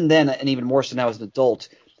 And even then, and even more so now as an adult,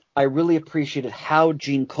 I really appreciated how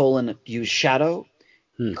Gene Colan used shadow,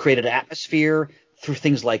 created atmosphere through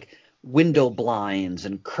things like window blinds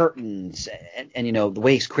and curtains, and the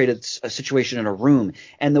way he's created a situation in a room,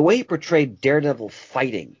 and the way he portrayed Daredevil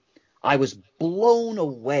fighting. I was blown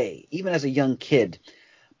away, even as a young kid,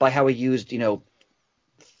 by how he used,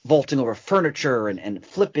 vaulting over furniture and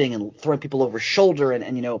flipping and throwing people over his shoulder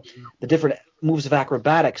and the different moves of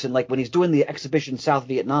acrobatics. And like when he's doing the exhibition in South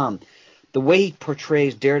Vietnam, the way he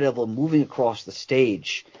portrays Daredevil moving across the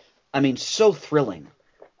stage, so thrilling.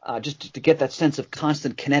 Just to get that sense of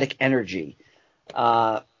constant kinetic energy.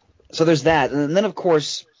 So there's that. And then, of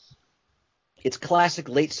course, it's classic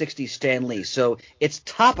late 60s Stan Lee. So it's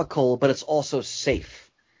topical, but it's also safe.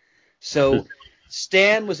 So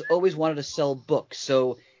Stan was always wanted to sell books.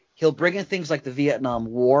 So he'll bring in things like the Vietnam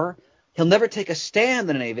War. He'll never take a stand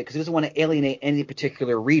on any of it because he doesn't want to alienate any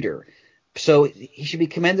particular reader. So he should be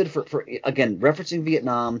commended for again, referencing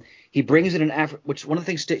Vietnam. He brings in which one of the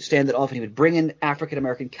things Stan did often, he would bring in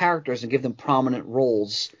African-American characters and give them prominent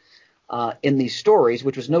roles in these stories,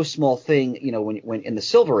 which was no small thing, when in the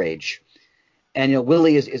Silver Age. And,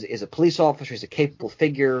 Willie is a police officer. He's a capable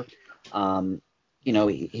figure.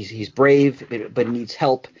 He's brave, but he needs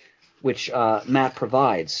help, which Matt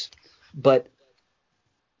provides. But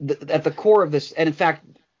at the core of this, and in fact,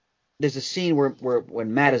 there's a scene where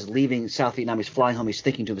when Matt is leaving South Vietnam, he's flying home, he's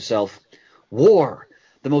thinking to himself, war,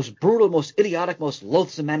 the most brutal, most idiotic, most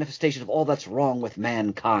loathsome manifestation of all that's wrong with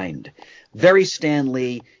mankind. Very Stan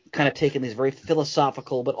Lee, kind of taking these very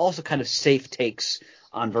philosophical but also kind of safe takes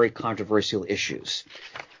on very controversial issues.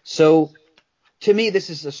 So to me, this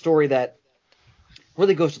is a story that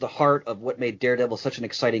really goes to the heart of what made Daredevil such an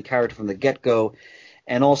exciting character from the get-go,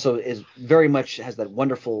 and also is very much has that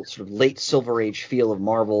wonderful sort of late Silver Age feel of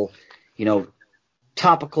Marvel,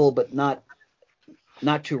 topical but not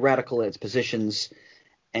too radical in its positions,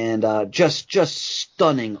 and just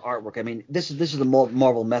stunning artwork. This is the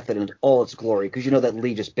Marvel method in all its glory, because that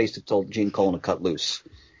Lee just basically told Gene Colan to cut loose,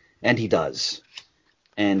 and he does.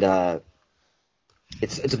 And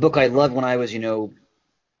it's a book I loved when I was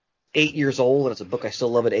 8 years old, and it's a book I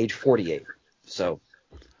still love at age 48. So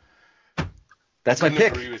that's my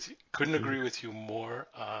pick. Couldn't agree with you more.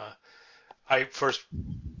 I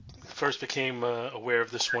first became aware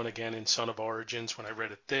of this one again in Son of Origins when I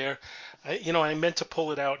read it there. I meant to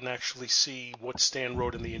pull it out and actually see what Stan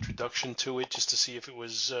wrote in the introduction to it, just to see if it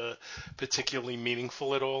was particularly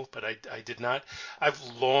meaningful at all, but I did not. I've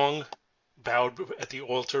long bowed at the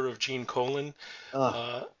altar of Gene Colan,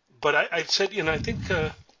 but I've said, I think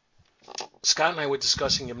Scott and I were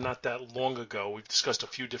discussing him not that long ago. We've discussed a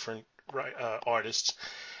few different artists,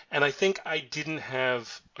 And I think I didn't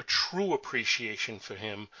have a true appreciation for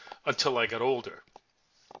him until I got older,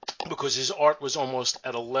 because his art was almost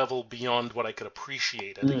at a level beyond what I could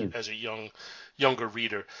appreciate as a younger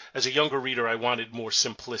reader. As a younger reader, I wanted more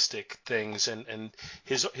simplistic things, and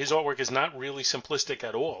his artwork is not really simplistic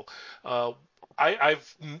at all.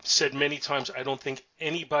 I've said many times, I don't think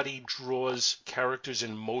anybody draws characters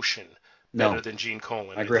in motion better than Gene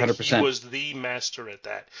Colan. I agree 100%. He was the master at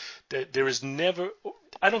that. There is never,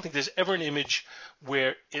 I don't think there's ever an image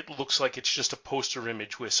where it looks like it's just a poster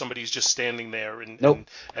image where somebody's just standing there and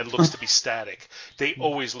looks to be static. They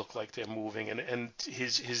always look like they're moving, and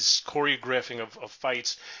his choreographing of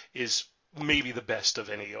fights is maybe the best of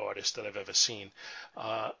any artist that I've ever seen.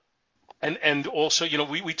 And also,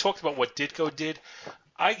 we talked about what Ditko did.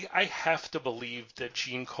 I have to believe that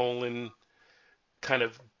Gene Colan kind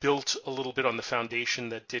of built a little bit on the foundation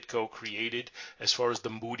that Ditko created as far as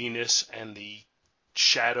the moodiness and the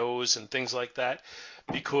shadows and things like that.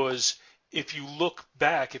 Because if you look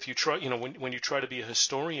back, if you try, when you try to be a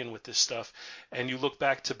historian with this stuff, and you look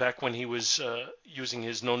back when he was using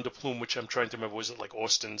his nom de plume, which I'm trying to remember, was it like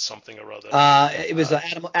Austin something or other? It was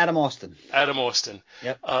Adam Austin. Adam Austin.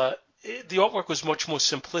 Yep. The artwork was much more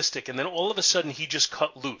simplistic, and then all of a sudden he just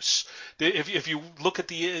cut loose. If you look at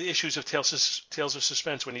the issues of Tales of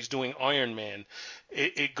Suspense when he's doing Iron Man,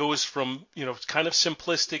 it goes from kind of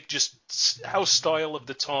simplistic, just house style of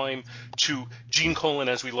the time, to Gene Colan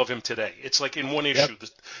as we love him today. It's like in one issue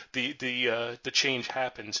the change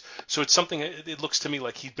happens. So it's something, it looks to me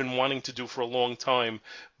like he'd been wanting to do for a long time,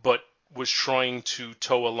 but was trying to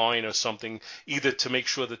toe a line or something, either to make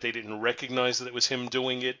sure that they didn't recognize that it was him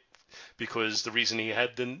doing it, because the reason he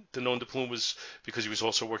had the nom de plume was because he was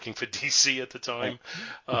also working for DC at the time,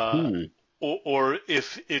 or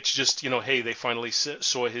if it's just, hey, they finally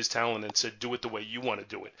saw his talent and said, do it the way you want to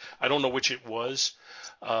do it. I don't know which it was.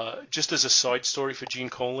 Just as a side story for Gene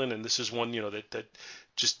Colan, and this is one, that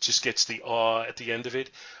just gets the awe at the end of it.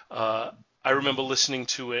 I remember listening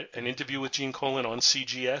to an interview with Gene Colan on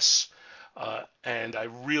CGS, and I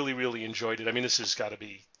really, really enjoyed it. I mean, this has got to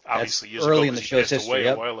be obviously years ago because he passed away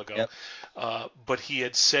a while ago. But he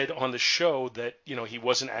had said on the show that he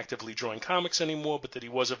wasn't actively drawing comics anymore, but that he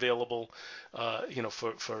was available,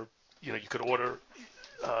 for you could order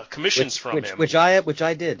commissions from him, which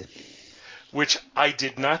I did, which I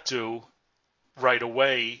did not do right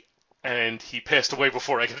away. And he passed away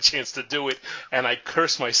before I got a chance to do it, and I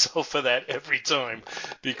curse myself for that every time,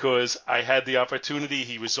 because I had the opportunity.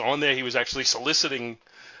 He was on there. He was actually soliciting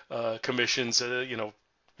commissions,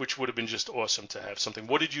 which would have been just awesome to have something.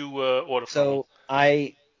 What did you order from? So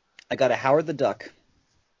I got a Howard the Duck,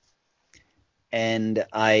 and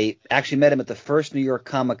I actually met him at the first New York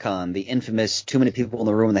Comic Con, the infamous too many people in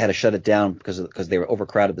the room and they had to shut it down because they were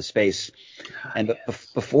overcrowded the space. And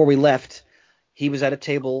before we left, he was at a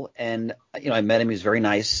table, and I met him. He was very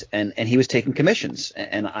nice, and he was taking commissions,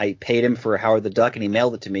 and I paid him for Howard the Duck, and he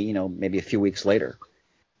mailed it to me, maybe a few weeks later.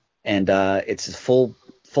 And it's a full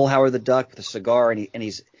Howard the Duck with a cigar, and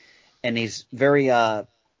he's very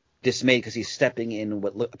dismayed because he's stepping in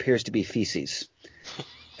what appears to be feces.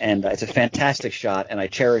 And it's a fantastic shot, and I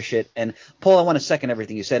cherish it. And Paul, I want to second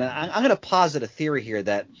everything you said, and I'm going to posit a theory here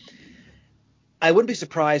that I wouldn't be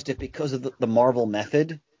surprised if, because of the Marvel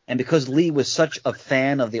method, and because Lee was such a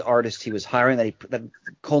fan of the artist he was hiring, that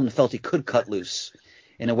Colan felt he could cut loose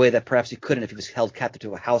in a way that perhaps he couldn't if he was held captive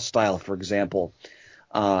to a house style, for example,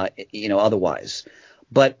 otherwise.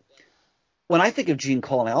 But when I think of Gene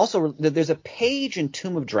Colan, there's a page in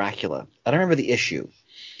Tomb of Dracula, I don't remember the issue,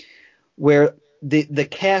 where the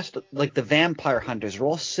cast, like the vampire hunters, are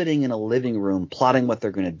all sitting in a living room plotting what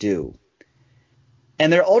they're going to do.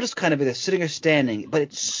 And they're all just kind of either sitting or standing, but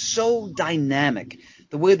it's so dynamic.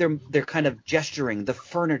 The way they're kind of gesturing, the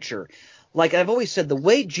furniture. Like I've always said, the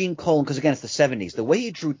way Gene Colan, because again it's the 70s, the way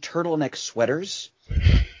he drew turtleneck sweaters,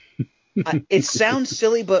 it sounds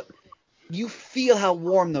silly, but you feel how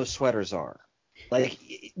warm those sweaters are. Like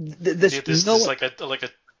there's like a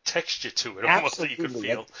texture to it, almost that you could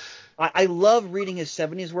feel. I love reading his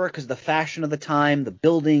 70s work because the fashion of the time, the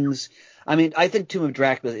buildings. I mean, I think Tomb of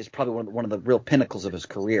Dracula is probably one of the real pinnacles of his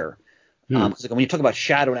career. Because when you talk about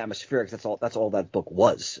shadow and atmospherics, that's all that book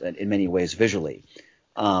was in many ways visually,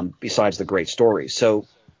 besides the great stories. So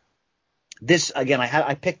this, again,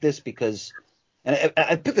 I picked this because – and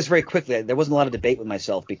I picked this very quickly. There wasn't a lot of debate with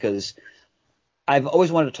myself because I've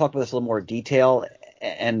always wanted to talk about this in a little more detail,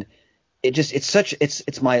 and it's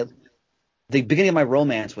the beginning of my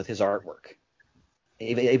romance with his artwork,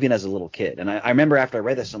 even as a little kid. And I remember after I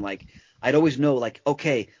read this, I'm like, I'd always know, like,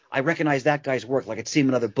 okay, I recognize that guy's work. Like, I'd see him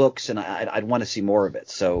in other books, and I'd want to see more of it.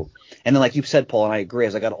 So, and then, like you said, Paul, and I agree,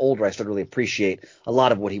 as I got older, I started to really appreciate a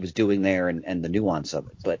lot of what he was doing there and the nuance of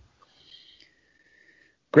it. But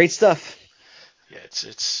great stuff. Yeah,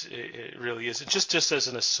 it really is. Just as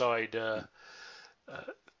an aside,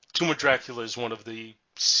 Tomb of Dracula is one of the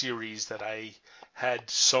series that I had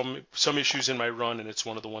some issues in my run, and it's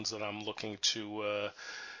one of the ones that I'm looking to.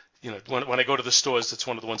 When I go to the stores, it's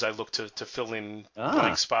one of the ones I look to fill in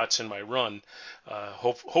blank spots in my run,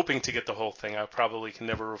 hoping to get the whole thing. I probably can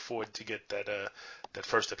never afford to get that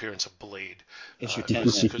first appearance of Blade,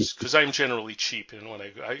 because I'm generally cheap, and when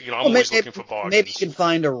I'm always looking for bargains. Maybe you can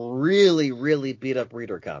find a really, really beat up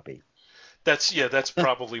reader copy. That's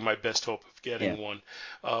probably my best hope of getting one.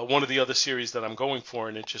 One of the other series that I'm going for,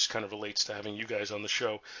 and it just kind of relates to having you guys on the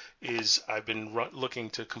show, is I've been looking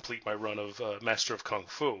to complete my run of Master of Kung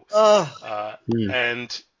Fu.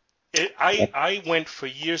 And I went for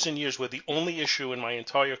years and years where the only issue in my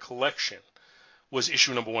entire collection was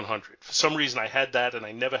issue number 100. For some reason, I had that, and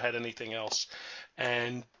I never had anything else.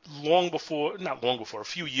 And a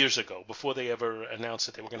few years ago, before they ever announced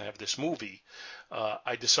that they were going to have this movie,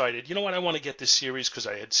 I decided, you know what, I want to get this series because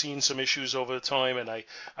I had seen some issues over the time, and I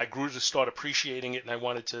grew to start appreciating it, and I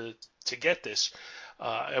wanted to get this.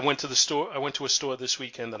 I went to a store this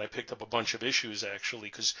weekend, and I picked up a bunch of issues, actually,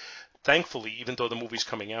 because thankfully, even though the movie's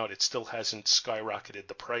coming out, it still hasn't skyrocketed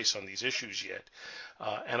the price on these issues yet.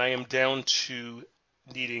 And I am down to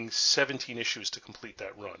needing 17 issues to complete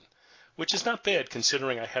that run, which is not bad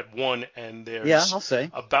considering I had one, and there's I'll say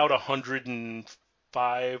about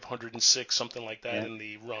 105, 106, something like that in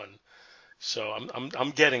the run. So I'm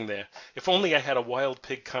getting there. If only I had a Wild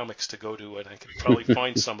Pig Comics to go to, and I could probably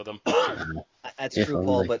find some of them. That's true,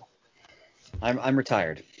 Paul, but I'm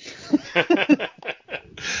retired.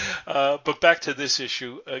 But back to this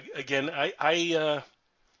issue again.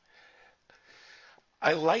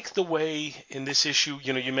 I like the way in this issue,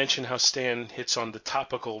 you mentioned how Stan hits on the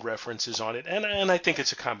topical references on it, and I think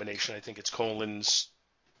it's a combination. I think it's Colan's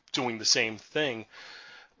doing the same thing,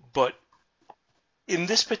 but in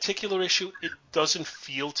this particular issue, it doesn't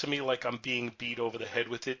feel to me like I'm being beat over the head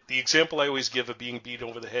with it. The example I always give of being beat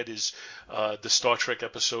over the head is the Star Trek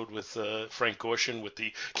episode with Frank Gorshin with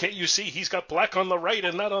the "Can't you see he's got black on the right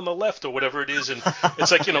and not on the left" or whatever it is, and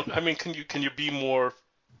it's like can you be more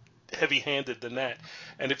heavy-handed than that?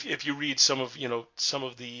 And if you read some of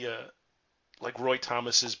the like Roy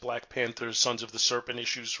Thomas's Black Panther, Sons of the Serpent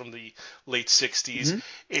issues from the late 60s,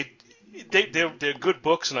 they're good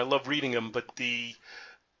books, and I love reading them, but the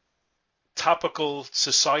topical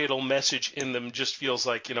societal message in them just feels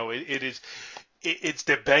like,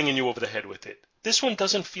 they're banging you over the head with it. This one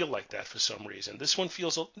doesn't feel like that for some reason. This one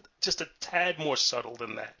feels just a tad more subtle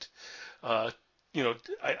than that. I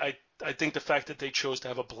think the fact that they chose to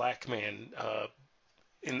have a black man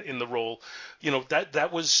in the role,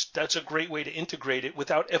 that's a great way to integrate it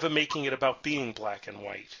without ever making it about being black and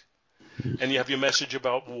white. And you have your message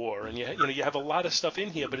about war, and you have a lot of stuff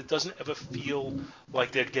in here, but it doesn't ever feel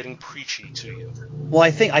like they're getting preachy to you. Well,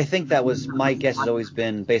 I think that was my guess has always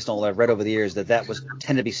been, based on what I've read over the years, that was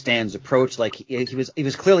tended to be Stan's approach. Like he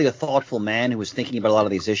was clearly a thoughtful man who was thinking about a lot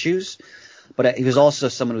of these issues, but he was also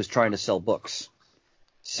someone who was trying to sell books.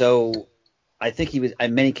 So I think he was,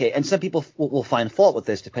 in many cases, and some people will find fault with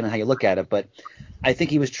this depending on how you look at it, but I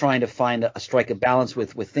think he was trying to strike a balance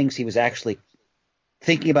with things he was actually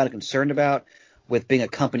thinking about and concerned about with being a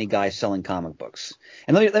company guy selling comic books.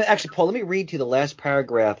 And actually, Paul, let me read to you the last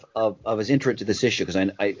paragraph of his intro to this issue,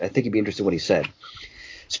 because I think you'd be interested in what he said.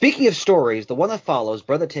 Speaking of stories, the one that follows,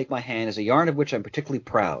 Brother Take My Hand, is a yarn of which I'm particularly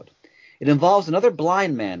proud. It involves another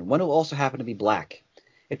blind man, one who also happened to be black.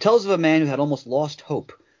 It tells of a man who had almost lost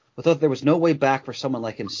hope, but thought there was no way back for someone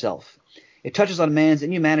like himself. It touches on man's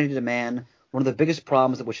inhumanity to man, one of the biggest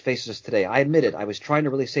problems that which faces us today. I admit it. I was trying to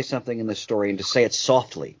really say something in this story and to say it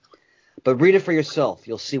softly. But read it for yourself.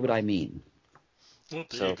 You'll see what I mean. Well,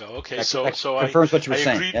 there you go. Okay, so confirms what you were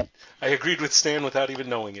saying. Yep. I agreed with Stan without even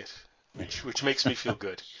knowing it, which makes me feel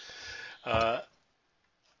good. I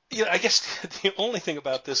guess the only thing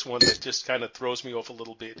about this one that just kind of throws me off a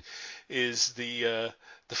little bit is the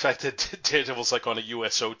fact that Daredevil's like on a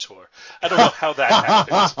USO tour. I don't know how that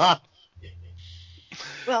happens.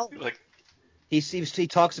 Well, he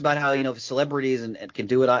talks about how celebrities and can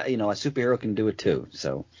do it. A superhero can do it too.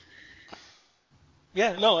 So.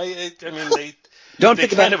 Yeah, no, I mean they don't they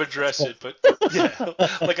kind of address it, but yeah,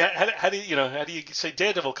 like how do you say,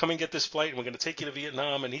 Daredevil, come and get this flight, and we're going to take you to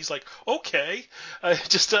Vietnam, and he's like, okay, I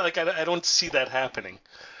don't see that happening.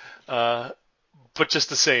 But just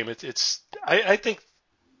the same, I think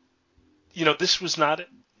this was not.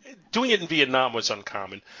 doing it in Vietnam was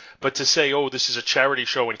uncommon, but to say, oh, this is a charity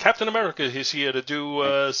show and Captain America is here to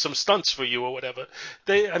do some stunts for you or whatever,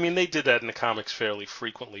 they did that in the comics fairly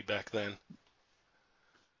frequently back then.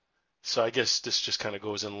 So I guess this just kind of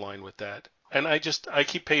goes in line with that. And I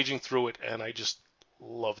keep paging through it, and I just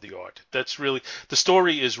love the art. The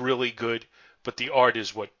story is really good, but the art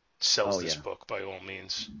is what sells this book by all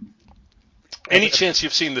means. Any chance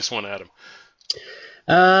you've seen this one, Adam?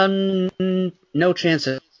 No chance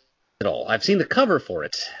at all. I've seen the cover for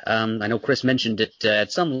it. I know Chris mentioned it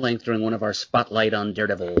at some length during one of our Spotlight on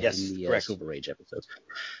Daredevil in the Silver Age episodes.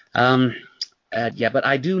 But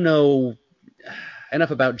I do know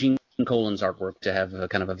enough about Gene Colan's artwork to have a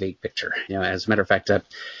kind of a vague picture. As a matter of fact,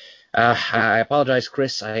 I apologize,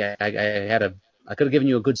 Chris. I could have given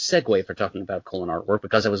you a good segue for talking about Colan artwork,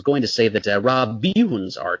 because I was going to say that Rob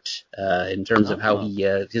Buhn's art, in terms of how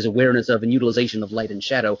his awareness of and utilization of light and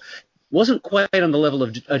shadow, wasn't quite on the level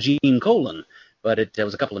of Gene Colan, but it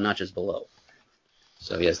was a couple of notches below.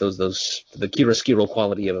 So yes, the chiaroscuro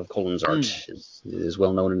quality of Colan's art is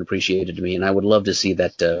well known and appreciated to me, and I would love to see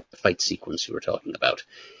that fight sequence you were talking about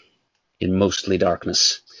in Mostly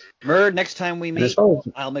Darkness. Murd, next time we meet,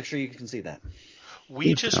 I'll make sure you can see that.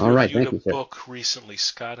 We just reviewed a book recently,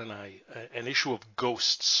 Scott and I, an issue of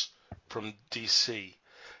Ghosts from DC,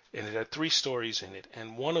 and it had 3 stories in it,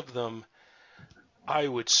 and one of them, I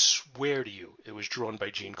would swear to you, it was drawn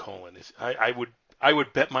by Gene Colan. I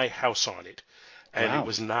would bet my house on it, and It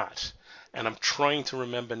was not. And I'm trying to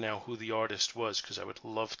remember now who the artist was, because I would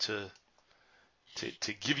love to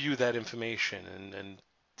give you that information and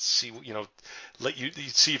see, let you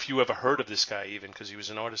see if you ever heard of this guy, even, because he was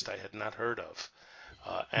an artist I had not heard of.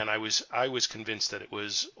 And I was convinced that it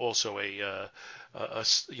was also a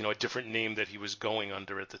different name that he was going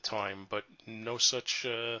under at the time, but no such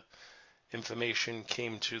information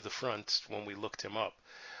came to the front when we looked him up.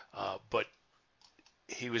 But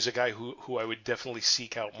he was a guy who I would definitely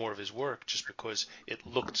seek out more of his work, just because it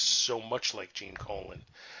looked so much like Gene Colan.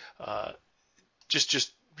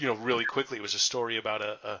 Just really quickly, it was a story about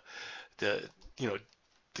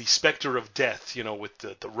the specter of death, with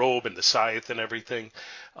the robe and the scythe and everything.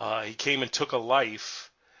 He came and took a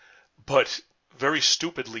life, but very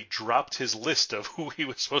stupidly dropped his list of who he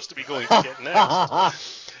was supposed to be going to get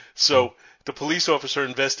next. So the police officer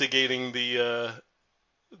investigating the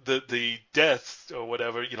death or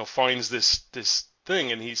whatever, finds this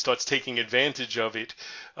thing, and he starts taking advantage of it.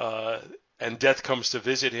 And Death comes to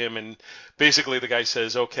visit him, and basically the guy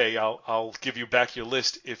says, "Okay, I'll give you back your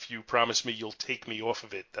list if you promise me you'll take me off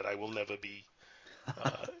of it, that I will never be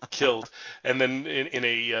killed." And then in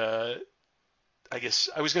a, I guess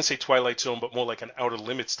I was going to say Twilight Zone, but more like an Outer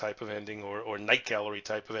Limits type of ending, or Night Gallery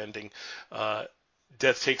type of ending,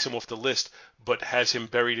 Death takes him off the list, but has him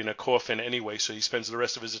buried in a coffin anyway, so he spends the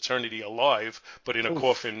rest of his eternity alive, but in a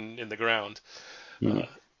coffin in the ground.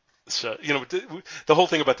 So, the whole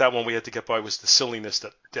thing about that one we had to get by was the silliness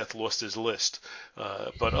that Death lost his list.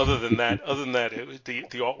 But other than that,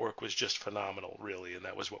 the artwork was just phenomenal, really, and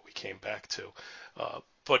that was what we came back to.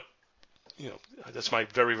 But that's my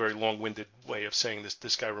very, very long-winded way of saying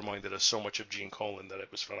this guy reminded us so much of Gene Colan that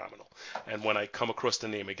it was phenomenal. And when I come across the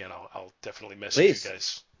name again, I'll definitely message you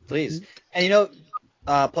guys. Please. And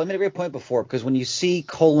Paul made a great point before, because when you see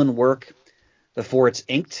Colan work before it's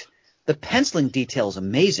inked, the penciling detail is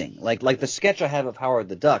amazing. Like the sketch I have of Howard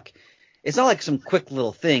the Duck, it's not like some quick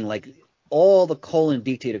little thing. Like all the Colan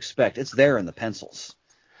detail you'd expect, it's there in the pencils.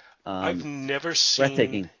 I've never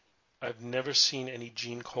seen any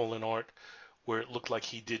Gene Colan art where it looked like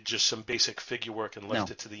he did just some basic figure work and left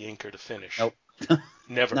it to the inker to finish. Nope.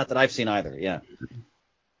 Never. Not that I've seen either. Yeah.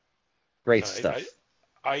 Great stuff.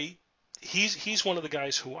 He's one of the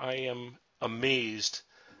guys who I am amazed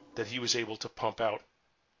that he was able to pump out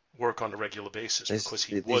work on a regular basis, because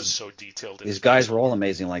he was so detailed. These guys were all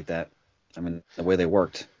amazing like that. I mean, the way they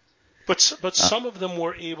worked. But some of them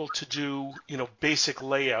were able to do, basic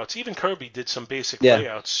layouts. Even Kirby did some basic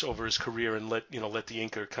layouts over his career and let the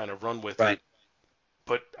inker kind of run with it.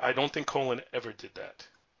 But I don't think Colan ever did that.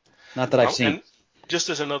 Not that I've seen. And just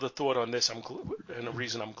as another thought on this, and a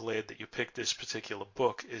reason I'm glad that you picked this particular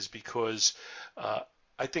book is because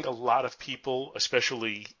I think a lot of people,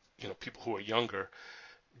 especially people who are younger,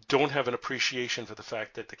 don't have an appreciation for the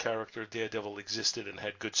fact that the character Daredevil existed and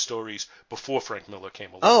had good stories before Frank Miller came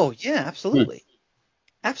along. Oh, yeah, absolutely.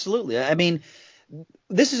 Absolutely. I mean,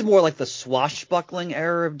 this is more like the swashbuckling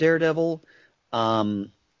era of Daredevil.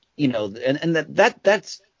 And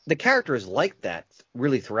that's the character is like that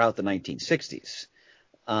really throughout the 1960s.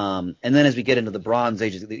 And then as we get into the Bronze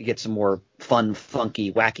Age, we get some more fun,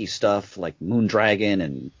 funky, wacky stuff like Moondragon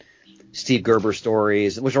and Steve Gerber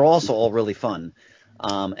stories, which are also all really fun.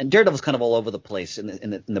 And Daredevil's kind of all over the place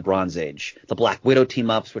in the Bronze Age. The Black Widow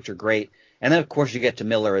team-ups, which are great. And then, of course, you get to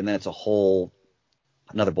Miller, and then it's a whole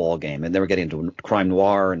another ball game. And then we're getting into crime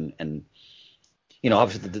noir and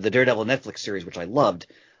obviously the Daredevil Netflix series, which I loved.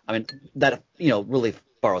 I mean, that, really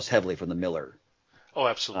borrows heavily from the Miller. Oh,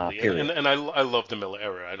 absolutely. And I love the Miller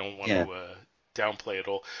era. I don't want to downplay it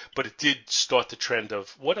all. But it did start the trend of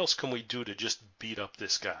what else can we do to just beat up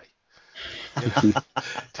this guy?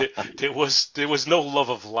 There was no love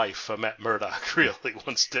of life for Matt Murdock really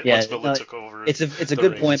once Miller took over. It's a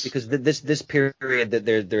good point, because this period that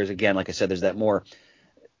there's again, like I said, there's that more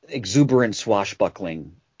exuberant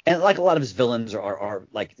swashbuckling, and like a lot of his villains are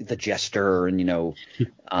like the Jester, and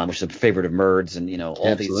which is a favorite of Murd's, and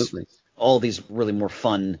all these really more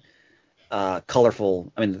fun,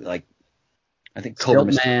 colorful. I mean, like I think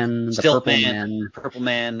Stilt Man, the Purple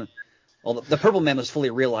Man. Well, the Purple Man was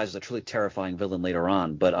fully realized as a truly terrifying villain later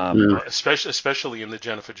on, but especially in the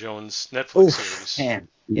Jennifer Jones Netflix series. Man.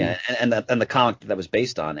 Yeah, and the comic that was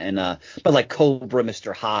based on, and but like Cobra,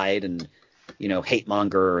 Mr. Hyde, and Hate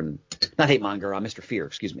Monger, and not Hate Monger, Mr. Fear,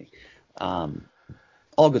 excuse me,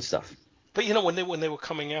 all good stuff. But when they were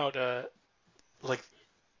coming out, like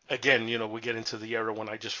again, we get into the era when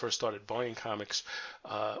I just first started buying comics.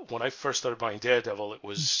 When I first started buying Daredevil, it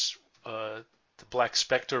was the Black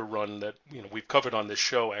Spectre run that we've covered on this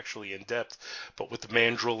show actually in depth, but with the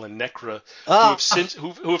Mandrill and Necra,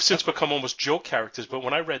 who have since become almost joke characters. But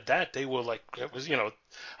when I read that, they were like, it was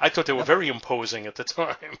I thought they were very imposing at the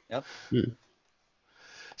time. Yep.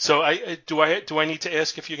 So do I need to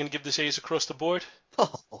ask if you're going to give this A's across the board?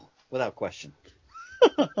 Oh, without question.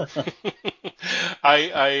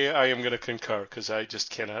 I am going to concur, because I just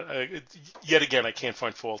cannot. Yet again, I can't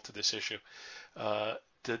find fault to this issue.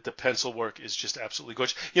 The pencil work is just absolutely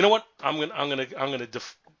gorgeous. You know what? I'm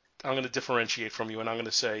gonna differentiate from you, and I'm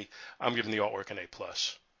gonna say I'm giving the artwork an A+.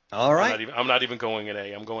 All right. I'm not even going an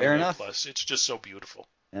A. I'm going Fair an enough. A+. It's just so beautiful.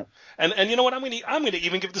 Yep. And you know what? I'm gonna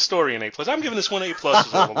even give the story an A+. I'm giving this one A+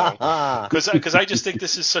 all along, because I just think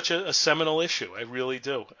this is such a seminal issue. I really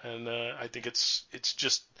do, and I think it's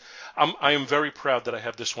just I am very proud that I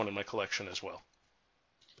have this one in my collection as well.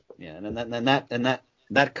 Yeah, and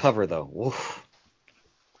that cover though. Woof.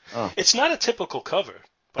 Oh. It's not a typical cover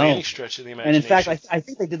by any stretch of the imagination. And in fact, I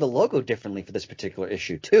think they did the logo differently for this particular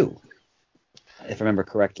issue too, if I remember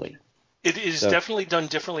correctly. It is definitely done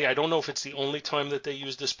differently. I don't know if it's the only time that they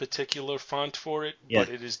used this particular font for it, but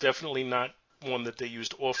it is definitely not one that they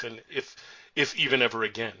used often, if even ever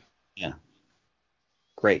again. Yeah.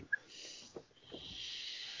 Great.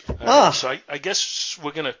 So I guess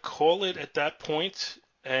we're going to call it at that point.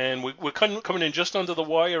 And we're coming in just under the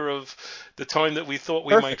wire of the time that we thought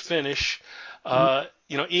we might finish.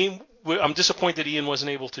 Ian, I'm disappointed Ian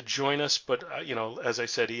wasn't able to join us, but as I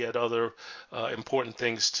said, he had other important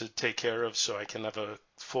things to take care of, so I can never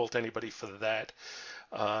fault anybody for that.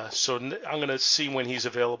 So I'm going to see when he's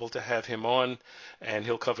available to have him on, and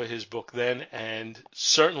he'll cover his book then. And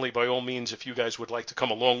certainly, by all means, if you guys would like to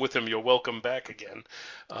come along with him, you're welcome back again.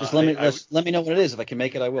 Just let me know what it is. If I can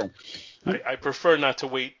make it, I will. I prefer not to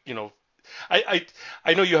wait. I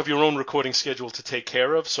know you have your own recording schedule to take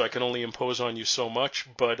care of, so I can only impose on you so much.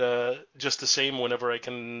 But just the same, whenever I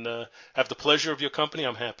can have the pleasure of your company,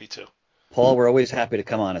 I'm happy to. Paul, we're always happy to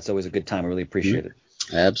come on. It's always a good time. I really appreciate it.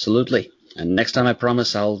 Absolutely. And next time, I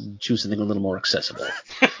promise I'll choose something a little more accessible.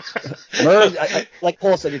 Merv, like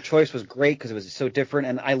Paul said, your choice was great because it was so different,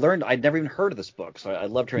 and I learned I'd never even heard of this book, so I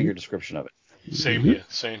loved hearing your description of it. Same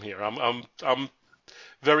here. I'm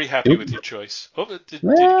very happy with your choice. Oh, did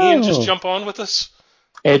Ian just jump on with us?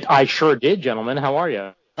 I sure did, gentlemen. How are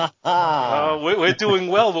you? We're doing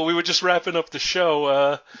well, but we were just wrapping up the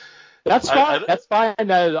show. That's fine. That's fine.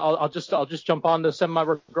 I'll just jump on to send my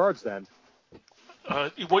regards then.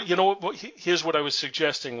 Here's what I was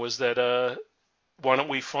suggesting was that why don't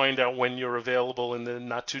we find out when you're available in the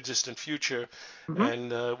not too distant future,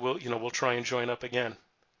 and we'll try and join up again.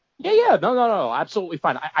 Yeah, no, absolutely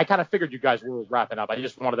fine. I kind of figured you guys were wrapping up. I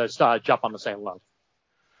just wanted to jump on the same load.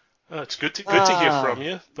 It's good to hear from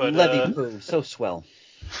you. But Levy Poo, so swell.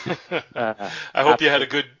 I hope you had a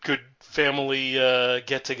good family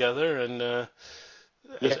get together, and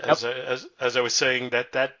as I was saying,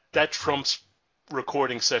 that trumps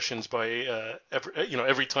recording sessions by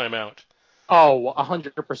every time out. Oh,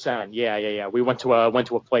 100%. Yeah. We went to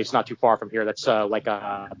a place not too far from here that's like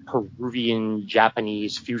a Peruvian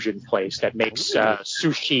Japanese fusion place that makes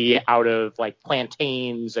sushi out of like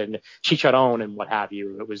plantains and chicharron and what have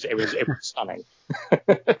you. It was stunning.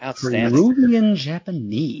 Outstanding. Peruvian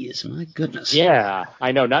Japanese, my goodness. Yeah,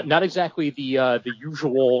 I know. Not exactly the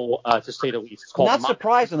usual, to say the least. It's called Not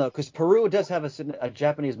surprising though, because Peru does have a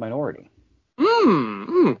Japanese minority.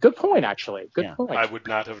 Good point, actually. Good point. I would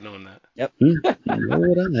not have known that. Yep. Nor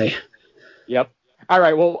would I. Yep. All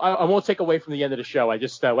right. Well, I won't take away from the end of the show. I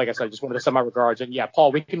just, like I said, I just wanted to send my regards. And yeah,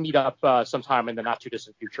 Paul, we can meet up sometime in the not too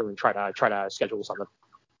distant future and try to schedule something.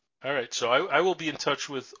 All right. So I will be in touch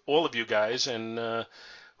with all of you guys, and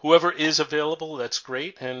whoever is available, that's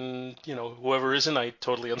great. And whoever isn't, I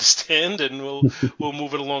totally understand, and we'll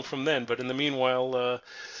move it along from then. But in the meanwhile,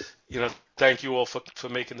 thank you all for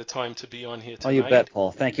making the time to be on here tonight. Oh, you bet,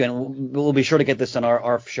 Paul. Thank you. And we'll be sure to get this on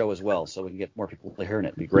our show as well, so we can get more people hearing it.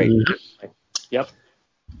 It'd be great. Yep.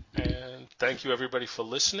 And thank you, everybody, for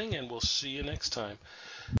listening, and we'll see you next time.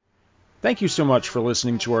 Thank you so much for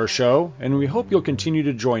listening to our show, and we hope you'll continue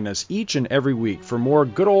to join us each and every week for more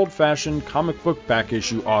good old-fashioned comic book back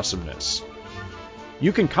issue awesomeness.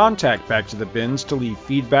 You can contact Back to the Bins to leave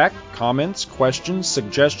feedback, comments, questions,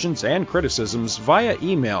 suggestions, and criticisms via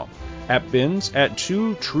email at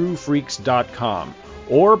bins@twotruefreaks.com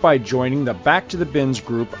or by joining the Back to the Bins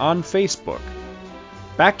group on Facebook.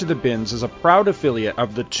 Back to the Bins is a proud affiliate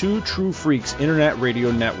of the Two True Freaks Internet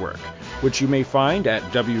Radio Network, which you may find at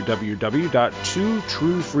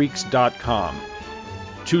www.twotruefreaks.com.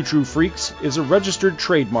 Two True Freaks is a registered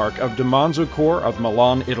trademark of DiManzo Corps of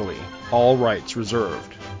Milan, Italy. All rights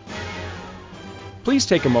reserved. Please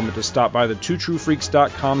take a moment to stop by the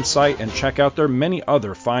twotruefreaks.com site and check out their many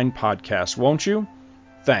other fine podcasts, won't you?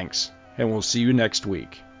 Thanks, and we'll see you next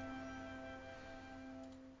week.